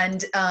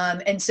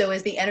 And so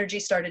as the energy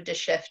started to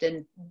shift,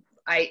 and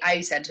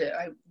I said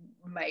to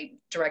my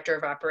director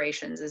of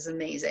operations is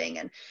amazing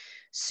and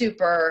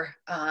super,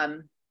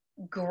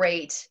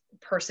 great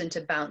person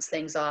to bounce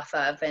things off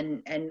of.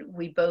 And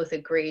we both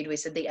agreed, we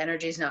said, the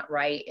energy's not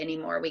right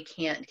anymore. We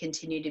can't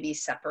continue to be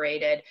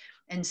separated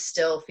and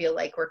still feel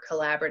like we're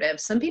collaborative.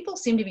 Some people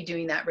seem to be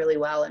doing that really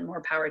well, and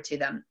more power to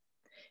them.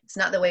 It's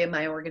not the way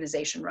my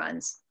organization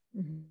runs.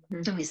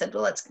 And we said,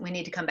 well, we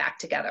need to come back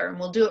together, and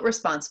we'll do it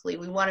responsibly.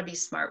 We want to be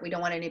smart. We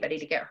don't want anybody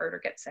to get hurt or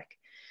get sick.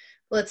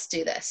 Let's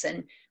do this.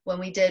 And when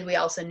we did, we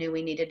also knew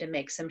we needed to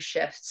make some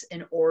shifts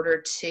in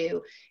order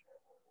to,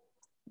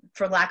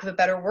 for lack of a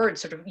better word,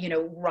 sort of,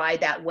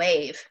 ride that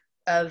wave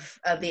of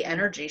the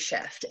energy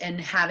shift.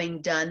 And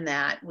having done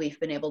that, we've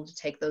been able to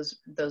take those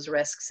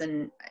risks.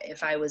 And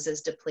if I was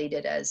as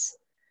depleted as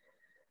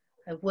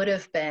I would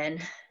have been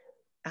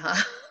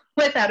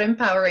without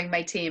empowering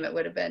my team, it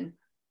would have been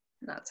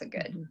not so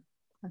good.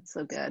 That's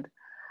so good.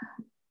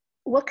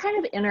 What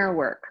kind of inner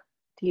work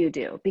do you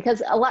do?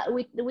 Because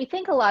we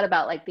think a lot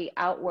about like the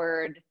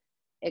outward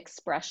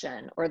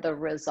expression or the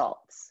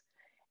results,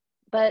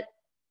 but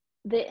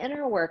the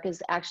inner work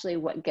is actually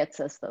what gets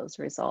us those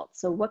results.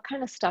 So what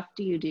kind of stuff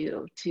do you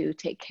do to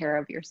take care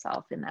of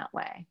yourself in that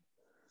way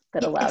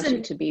that allows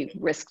you to be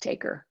risk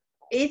taker?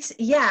 It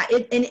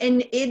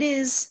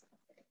is,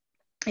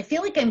 I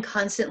feel like I'm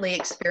constantly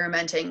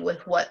experimenting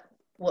with what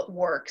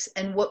works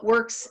and what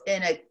works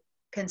in a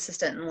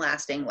consistent and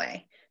lasting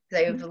way.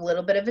 Because I have a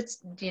little bit of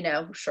its,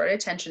 short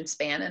attention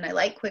span, and I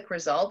like quick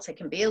results. I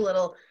can be a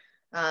little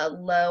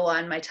low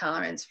on my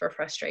tolerance for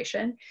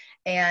frustration.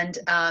 And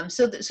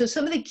so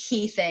some of the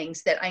key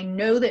things that I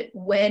know that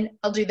when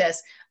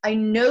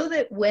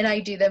I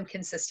do them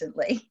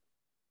consistently,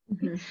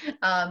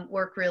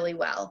 work really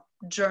well.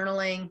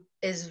 Journaling,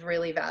 is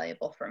really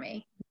valuable for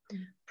me.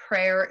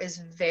 Prayer is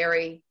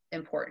very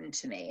important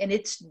to me, and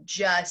it's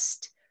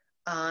just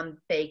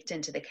baked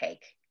into the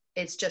cake.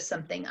 It's just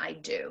something I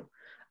do.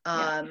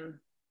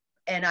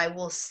 And I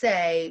will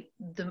say,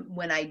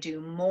 when I do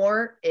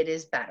more, it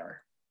is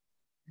better.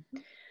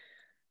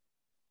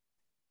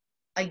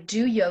 I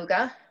do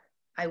yoga.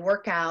 I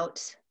work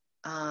out.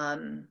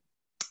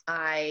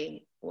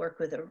 I work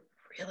with a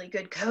really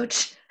good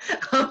coach,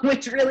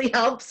 which really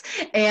helps.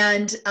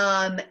 And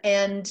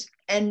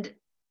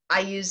I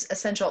use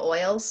essential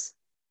oils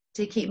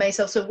to keep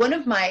myself. So one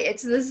of my,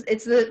 it's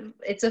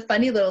a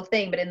funny little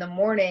thing, but in the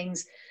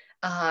mornings,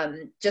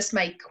 just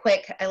I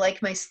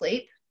like my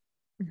sleep.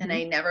 And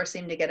I never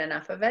seem to get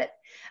enough of it.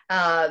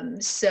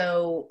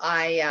 So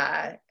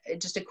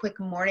just a quick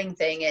morning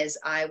thing is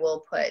I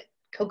will put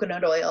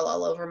coconut oil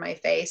all over my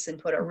face and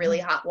put a really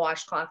hot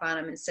washcloth on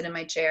them and sit in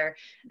my chair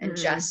and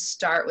just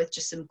start with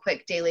just some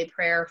quick daily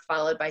prayer,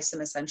 followed by some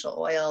essential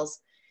oils.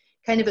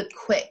 Kind of a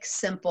quick,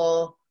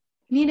 simple,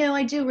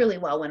 I do really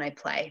well when I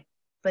play,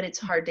 but it's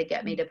hard to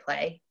get me to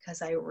play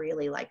because I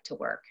really like to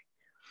work.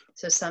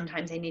 So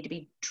sometimes I need to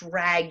be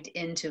dragged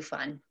into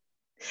fun.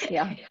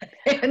 Yeah.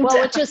 Well,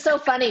 which is so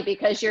funny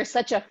because you're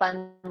such a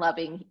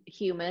fun-loving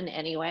human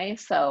anyway.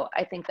 So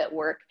I think that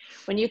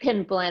when you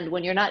can blend,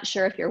 when you're not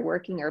sure if you're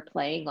working or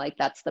playing, like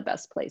that's the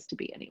best place to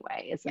be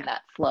anyway, isn't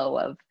that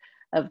flow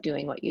of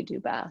doing what you do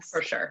best?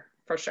 For sure.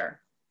 For sure.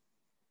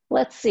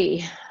 Let's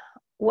see.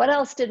 What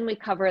else didn't we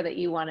cover that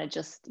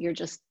you're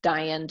just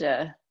dying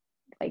to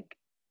like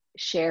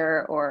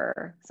share,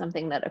 or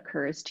something that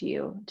occurs to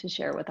you to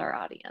share with our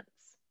audience?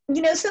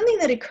 Something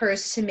that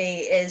occurs to me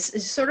is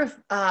sort of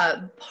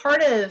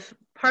part of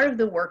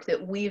the work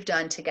that we've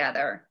done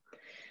together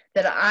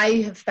that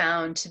I have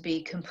found to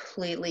be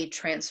completely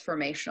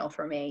transformational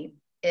for me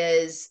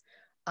is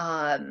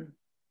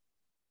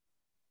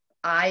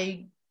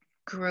I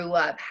grew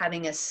up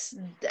having as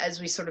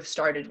we sort of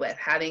started with,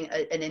 having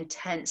an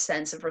intense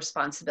sense of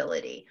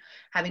responsibility,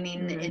 having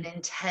an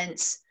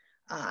intense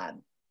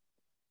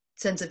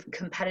sense of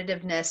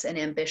competitiveness and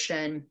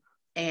ambition,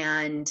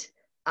 and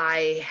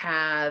I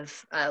have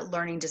a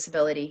learning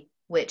disability,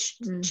 which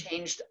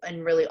changed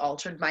and really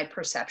altered my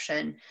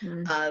perception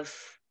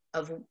of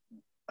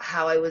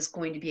how I was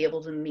going to be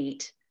able to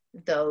meet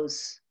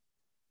those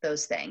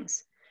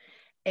things.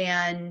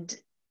 And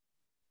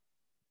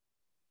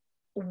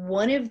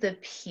one of the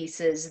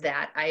pieces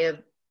that I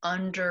have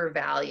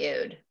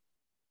undervalued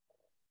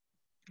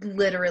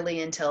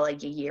literally until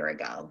like a year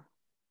ago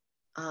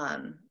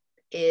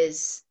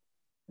is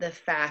the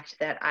fact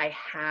that I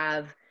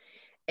have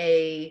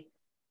a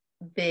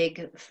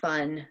big,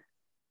 fun,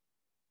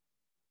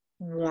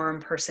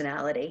 warm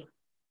personality.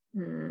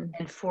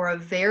 And for a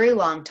very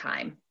long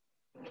time,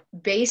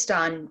 based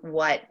on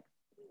what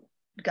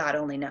God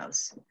only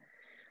knows,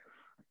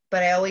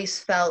 but I always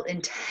felt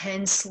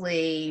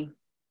intensely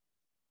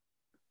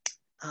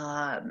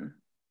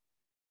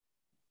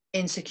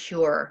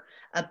insecure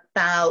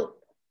about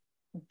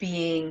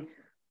being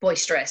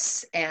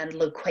boisterous and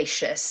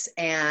loquacious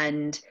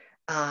and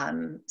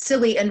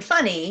silly and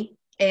funny.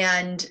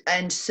 And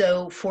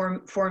so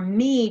for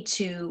me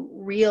to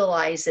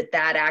realize that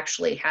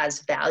actually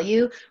has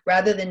value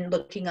rather than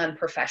looking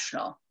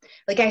unprofessional.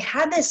 Like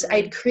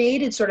I'd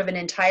created sort of an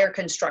entire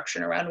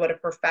construction around what a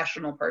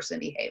professional person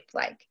behaved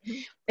like.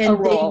 And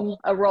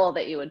a role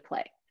that you would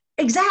play.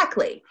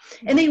 Exactly.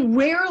 And they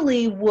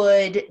rarely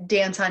would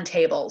dance on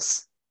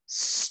tables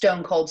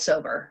stone cold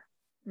sober,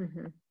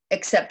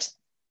 except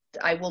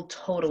I will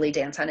totally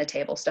dance on a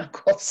table stone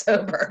cold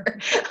sober,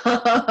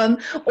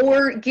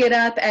 or get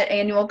up at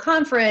annual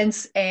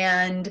conference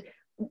and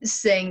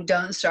sing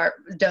Don't Stop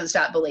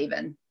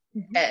Believing,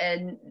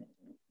 and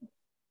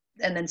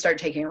then start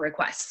taking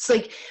requests.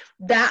 Like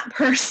that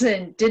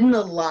person didn't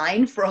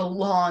align for a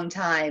long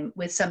time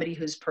with somebody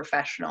who's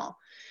professional.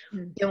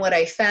 And what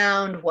I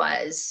found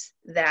was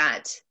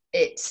that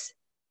it's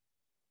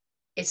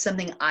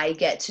something I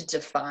get to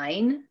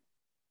define,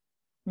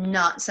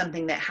 not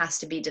something that has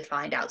to be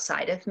defined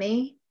outside of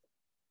me.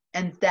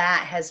 And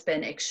that has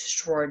been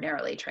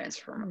extraordinarily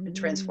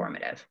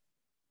transformative.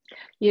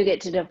 You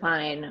get to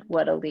define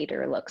what a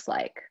leader looks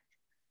like.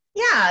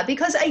 Yeah,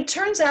 because it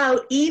turns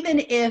out even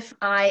if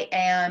I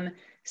am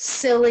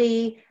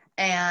silly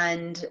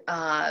and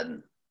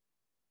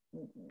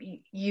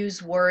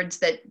use words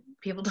that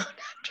people don't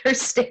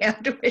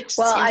understand.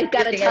 Well, I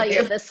got to tell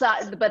you, this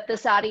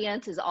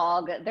audience is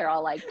all good. They're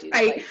all like, dude,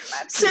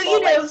 so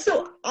hit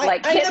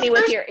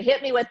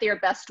me with your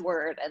best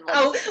word. And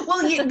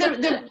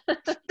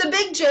the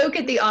big joke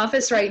at the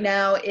office right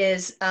now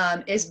is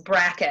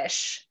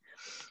brackish.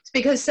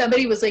 Because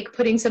somebody was like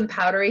putting some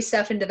powdery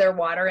stuff into their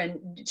water and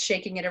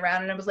shaking it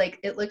around. And I was like,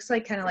 it looks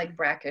like kind of like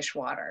brackish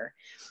water.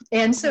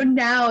 And so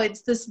now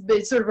it's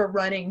sort of a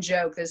running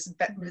joke, this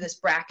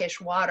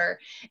brackish water.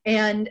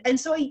 And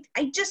so I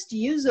just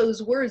use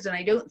those words and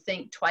I don't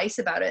think twice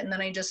about it. And then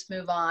I just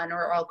move on,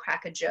 or I'll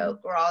crack a joke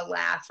or I'll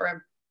laugh,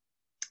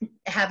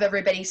 have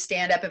everybody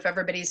stand up. If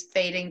everybody's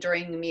fading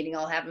during the meeting,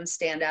 I'll have them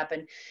stand up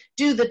and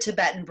do the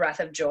Tibetan breath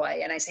of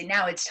joy. And I say,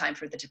 now it's time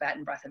for the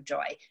Tibetan breath of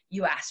joy.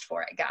 You asked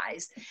for it,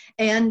 guys.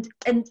 And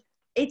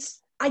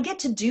I get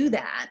to do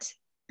that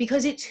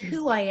because it's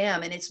who I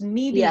am and it's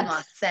me being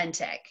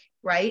authentic,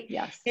 right?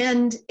 Yes.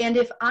 And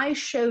if I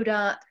showed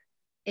up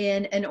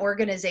in an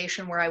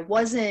organization where I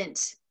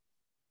wasn't,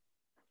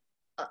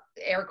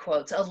 air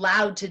quotes,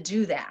 allowed to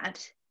do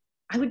that,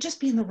 I would just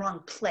be in the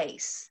wrong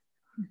place.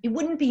 It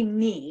wouldn't be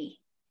me.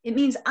 It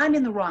means I'm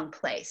in the wrong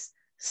place.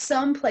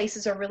 Some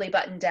places are really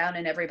buttoned down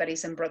and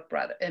everybody's in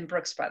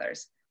Brooks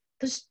Brothers.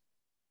 It's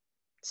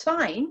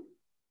fine.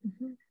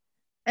 Mm-hmm.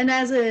 And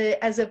as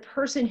a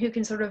person who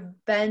can sort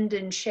of bend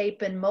and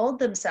shape and mold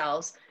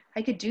themselves,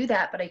 I could do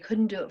that, but I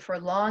couldn't do it for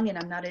long, and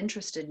I'm not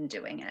interested in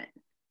doing it.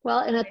 Well,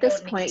 and at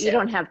this point, you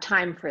don't have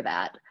time for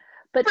that.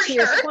 But to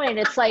your point,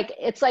 it's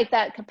like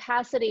that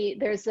capacity.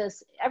 There's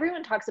this,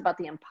 everyone talks about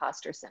the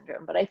imposter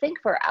syndrome, but I think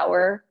for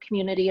our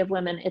community of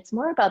women, it's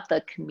more about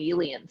the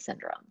chameleon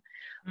syndrome.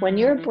 When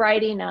you're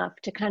bright enough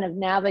to kind of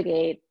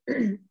navigate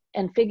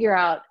and figure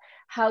out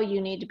how you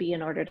need to be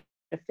in order to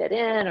fit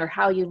in, or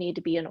how you need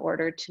to be in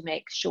order to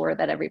make sure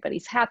that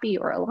everybody's happy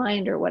or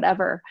aligned or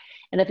whatever.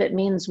 And if it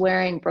means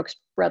wearing Brooks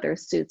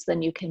Brothers suits,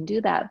 then you can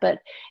do that. But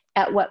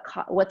at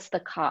what's the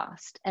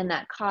cost? And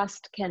that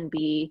cost can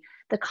be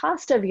the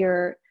cost of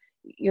your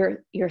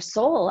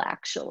soul,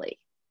 actually.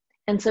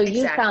 And so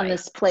you found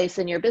this place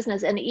in your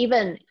business. And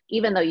even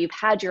though you've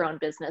had your own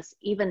business,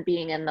 even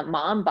being in the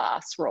mom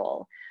boss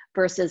role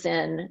versus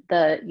in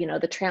the,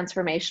 the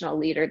transformational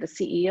leader, the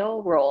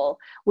CEO role,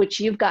 which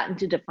you've gotten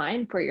to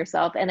define for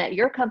yourself. And at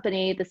your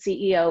company, the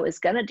CEO is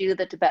going to do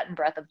the Tibetan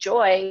breath of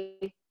joy.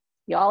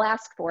 Y'all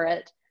ask for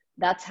it.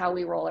 That's how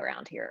we roll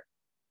around here.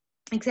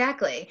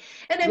 Exactly.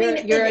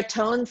 And you're a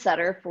tone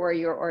setter for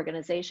your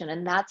organization,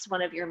 and that's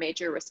one of your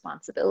major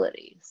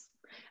responsibilities.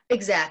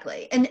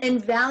 Exactly.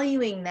 And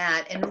valuing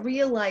that and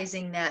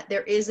realizing that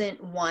there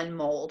isn't one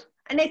mold.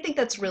 And I think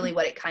that's really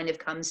what it kind of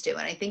comes to.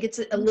 And I think it's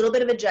a little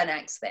bit of a Gen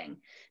X thing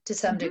to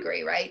some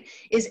degree, right?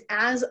 Is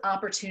as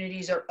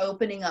opportunities are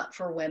opening up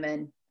for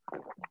women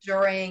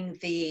during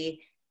the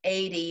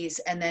 80s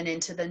and then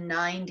into the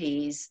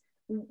 90s,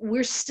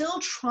 we're still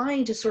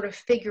trying to sort of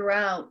figure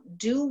out,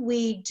 do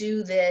we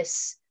do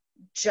this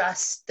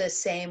just the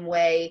same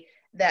way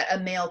that a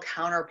male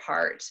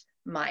counterpart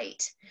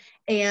might?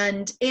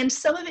 And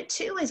some of it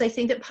too is, I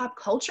think that pop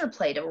culture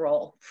played a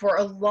role for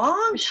a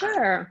long time.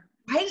 Sure.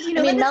 Right?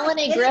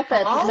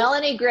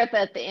 Melanie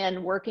Griffith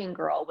in Working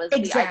Girl was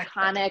the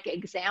iconic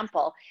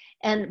example.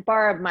 And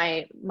Barb,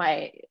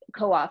 my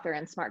co-author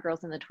in Smart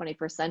Girls in the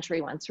 21st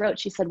Century, once wrote,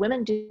 she said,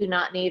 women do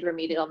not need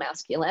remedial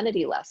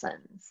masculinity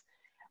lessons.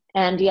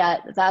 And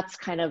yet that's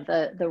kind of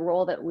the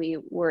role that we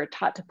were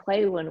taught to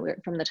play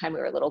from the time we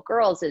were little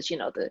girls, is,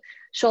 the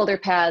shoulder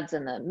pads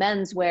and the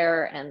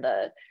menswear and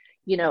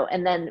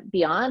and then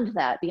beyond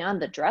that,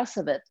 beyond the dress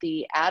of it,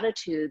 the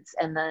attitudes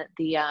and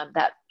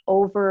that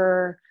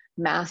over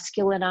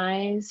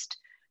masculinized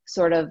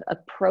sort of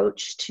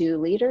approach to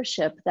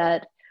leadership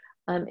that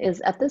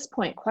is at this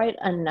point quite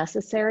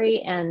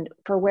unnecessary. And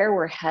for where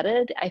we're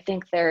headed, I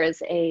think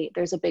there's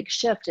a big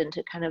shift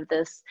into kind of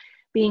this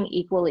being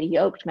equally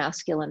yoked,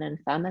 masculine and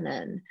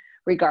feminine,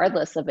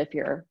 regardless of if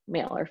you're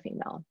male or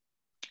female.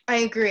 I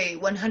agree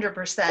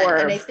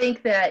 100%. And I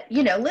think that,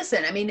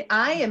 listen,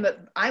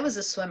 I was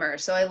a swimmer,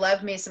 so I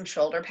love me some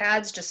shoulder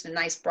pads, just a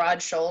nice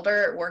broad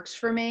shoulder. It works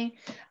for me.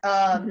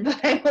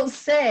 But I will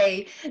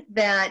say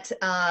that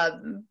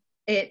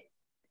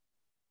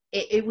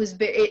it was,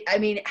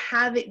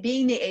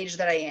 being the age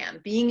that I am,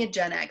 being a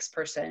Gen X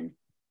person,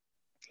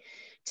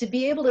 to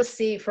be able to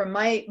see from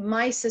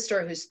my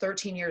sister, who's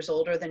 13 years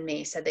older than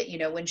me, said that,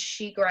 when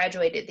she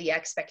graduated, the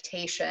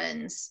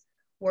expectations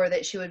were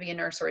that she would be a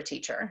nurse or a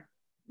teacher.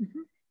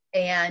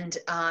 And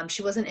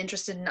she wasn't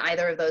interested in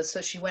either of those.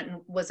 So she went and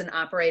was an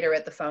operator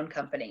at the phone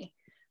company,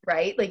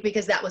 right?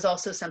 Because that was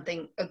also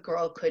something a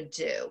girl could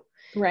do.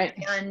 Right.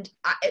 And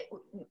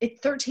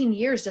 13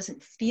 years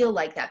doesn't feel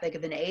like that big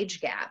of an age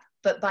gap.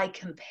 But by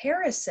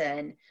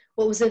comparison,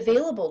 what was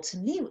available to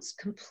me was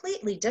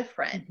completely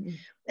different.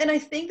 And I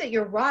think that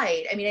you're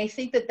right. I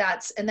think that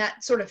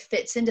that sort of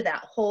fits into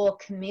that whole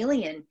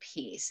chameleon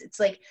piece. It's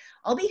like,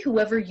 I'll be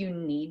whoever you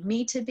need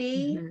me to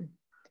be.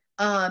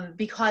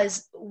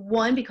 Because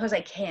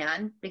I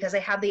can, because I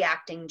have the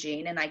acting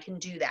gene and I can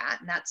do that,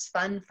 and that's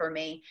fun for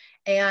me.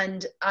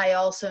 And I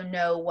also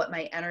know what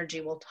my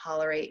energy will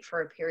tolerate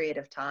for a period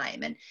of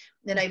time. And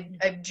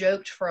I've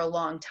joked for a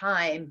long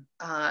time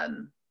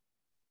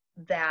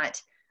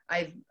that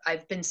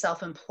I've been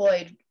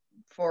self-employed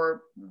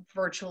for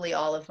virtually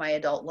all of my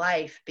adult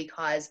life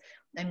because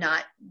I'm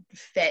not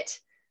fit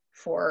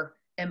for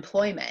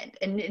employment.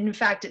 And in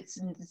fact, it's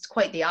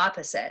quite the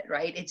opposite,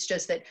 right? It's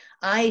just that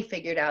I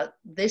figured out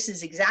this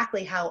is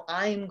exactly how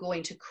I'm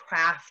going to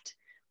craft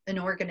an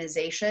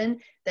organization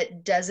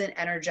that doesn't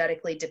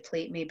energetically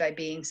deplete me by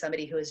being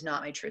somebody who is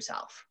not my true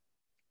self.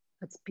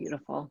 That's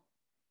beautiful.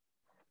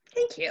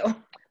 Thank you.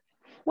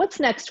 What's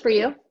next for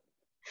you?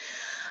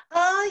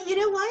 You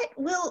know what?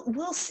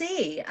 We'll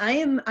see. I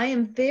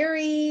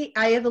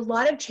have a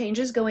lot of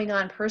changes going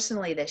on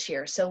personally this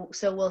year. So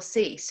we'll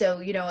see.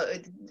 So,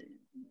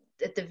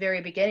 at the very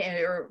beginning,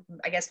 or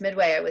I guess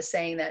midway, I was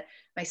saying that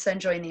my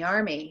son joined the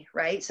Army,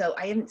 right? So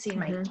I haven't seen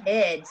my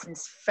kid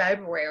since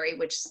February,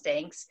 which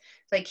stinks.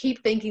 So I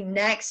keep thinking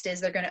next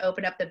is they're going to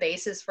open up the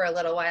bases for a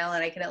little while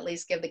and I can at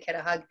least give the kid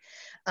a hug.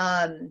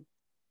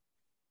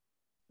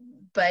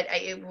 But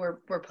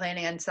we're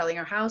planning on selling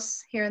our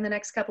house here in the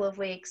next couple of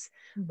weeks.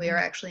 We are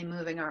actually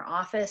moving our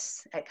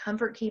office at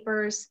Comfort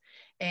Keepers,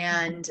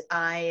 and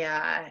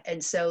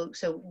so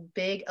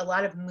big, a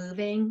lot of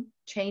moving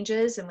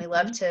changes, and we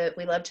love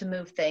to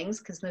move things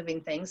because moving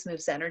things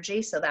moves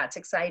energy, so that's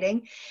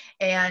exciting.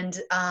 And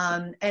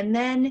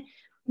then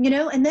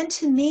and then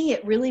to me,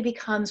 it really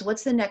becomes,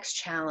 what's the next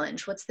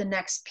challenge? What's the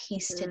next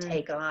piece to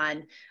take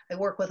on? I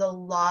work with a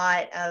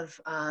lot of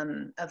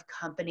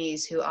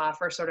companies who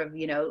offer sort of,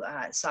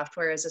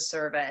 software as a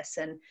service.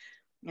 And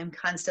I'm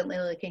constantly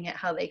looking at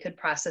how they could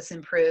process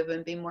improve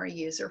and be more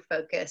user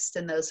focused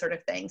and those sort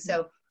of things.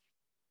 So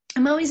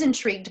I'm always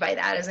intrigued by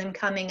that. As I'm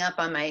coming up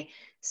on my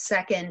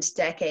second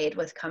decade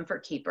with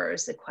Comfort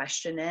Keepers, the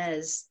question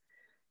is,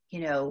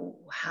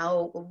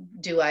 how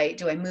do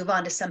I move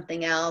on to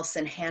something else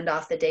and hand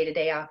off the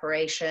day-to-day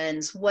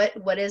operations?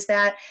 What is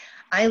that?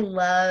 I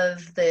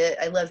love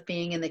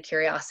being in the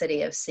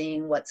curiosity of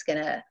seeing what's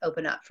going to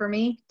open up for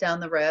me down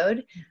the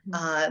road.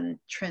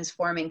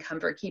 Transforming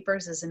Comfort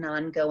Keepers is an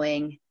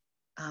ongoing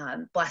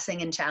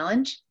blessing and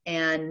challenge.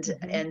 And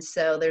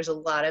so there's a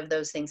lot of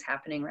those things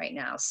happening right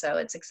now. So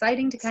it's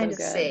exciting to kind of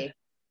see.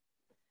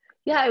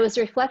 Yeah, I was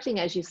reflecting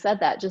as you said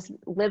that, just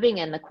living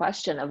in the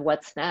question of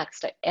what's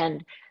next.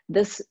 And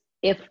this,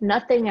 if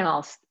nothing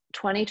else,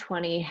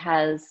 2020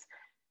 has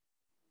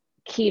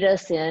keyed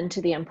us into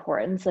the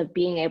importance of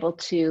being able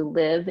to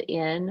live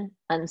in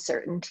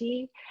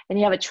uncertainty. And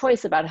you have a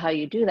choice about how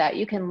you do that.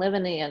 You can live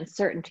in the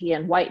uncertainty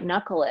and white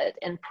knuckle it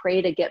and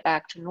pray to get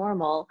back to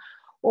normal,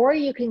 or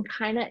you can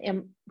kind of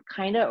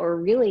or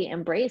really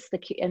embrace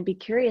and be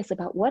curious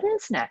about what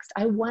is next.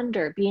 I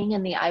wonder. Being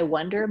in the I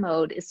wonder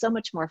mode is so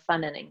much more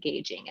fun and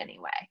engaging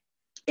anyway.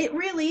 It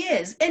really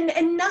is.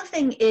 And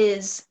nothing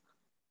is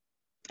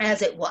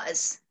as it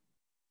was,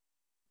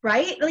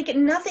 right? Like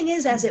nothing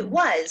is as it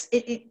was.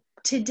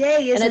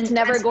 Today isn't, and it's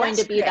never going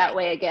yesterday. To be that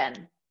way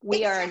again. We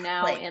Exactly. are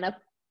now in a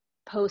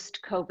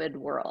post-COVID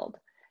world.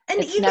 And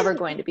it's even, never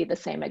going to be the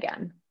same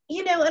again.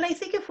 And I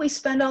think if we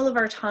spend all of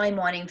our time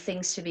wanting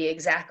things to be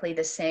exactly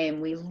the same,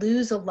 we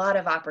lose a lot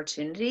of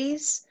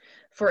opportunities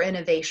for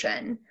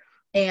innovation.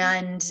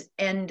 And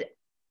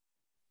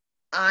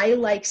I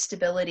like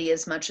stability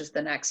as much as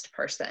the next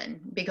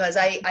person, because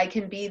I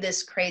can be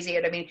this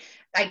crazy. I mean,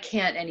 I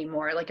can't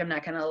anymore. Like, I'm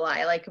not going to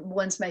lie. Like,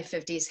 once my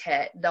 50s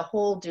hit, the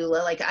whole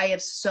doula, like, I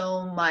have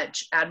so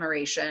much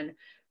admiration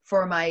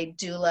for my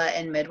doula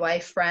and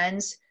midwife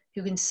friends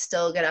who can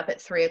still get up at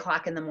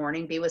 3:00 in the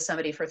morning, be with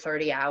somebody for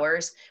 30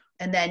 hours.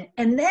 And then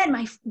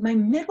my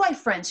midwife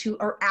friends who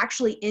are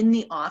actually in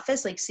the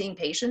office, like seeing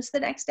patients the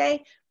next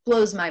day,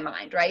 blows my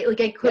mind, right?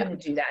 Like, I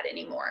couldn't do that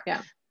anymore.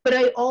 Yeah. But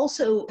I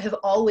also have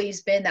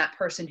always been that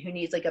person who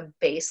needs like a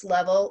base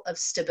level of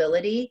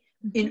stability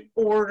in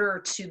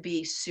order to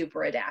be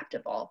super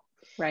adaptable.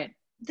 Right.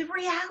 The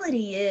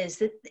reality is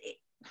that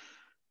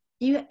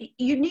you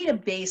need a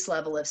base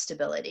level of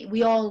stability.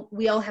 We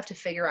all have to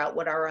figure out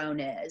what our own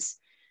is.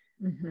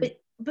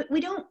 But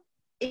we don't,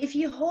 if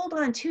you hold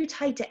on too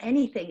tight to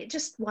anything, it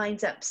just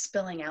winds up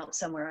spilling out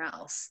somewhere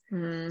else.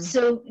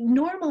 So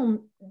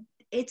normal,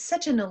 it's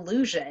such an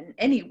illusion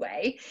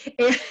anyway.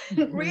 And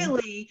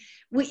really,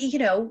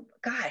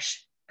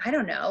 gosh, I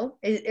don't know.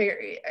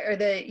 Are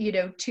the,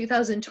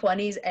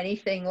 2020s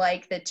anything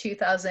like the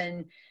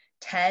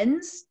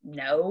 2010s?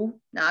 No,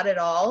 not at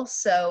all.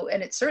 So,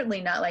 and it's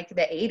certainly not like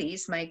the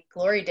 80s, my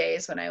glory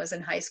days when I was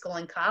in high school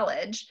and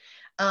college.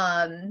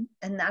 And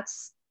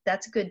that's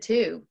good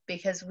too,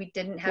 because we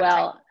didn't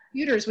have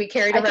computers we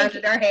carried around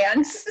in our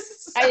hands.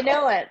 So. I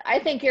know it. I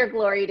think your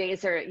glory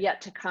days are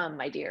yet to come,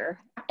 my dear.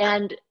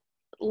 And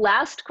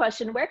last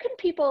question, where can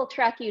people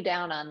track you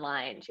down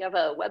online? Do you have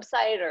a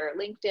website or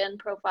LinkedIn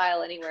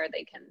profile, anywhere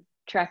they can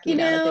track you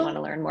down if they want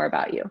to learn more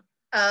about you?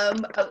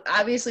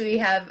 Obviously we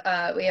have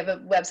a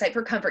website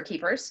for Comfort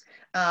Keepers,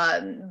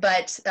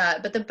 but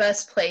the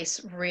best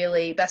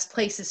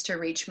places to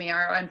reach me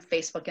are on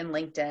Facebook and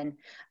LinkedIn.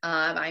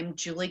 I'm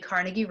Julie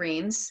Carnegie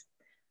Reams,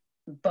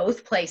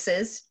 both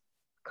places.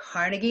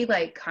 Carnegie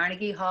like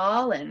Carnegie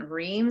Hall, and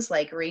Reams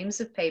like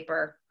reams of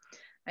paper.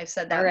 I've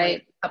said that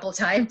a couple of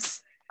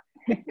times.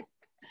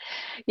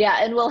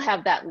 Yeah, and we'll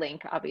have that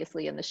link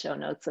obviously in the show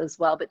notes as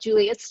well. But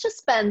Julie, it's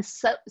just been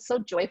so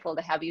joyful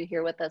to have you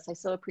here with us. I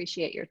so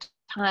appreciate your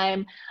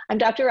time. I'm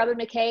Dr. Robin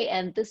McKay,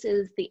 and this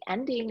is the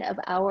ending of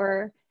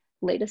our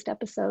latest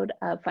episode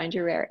of Find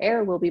Your Rare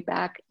Air. We'll be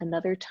back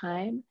another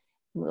time,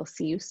 and we'll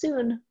see you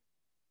soon.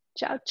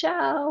 Ciao,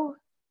 ciao.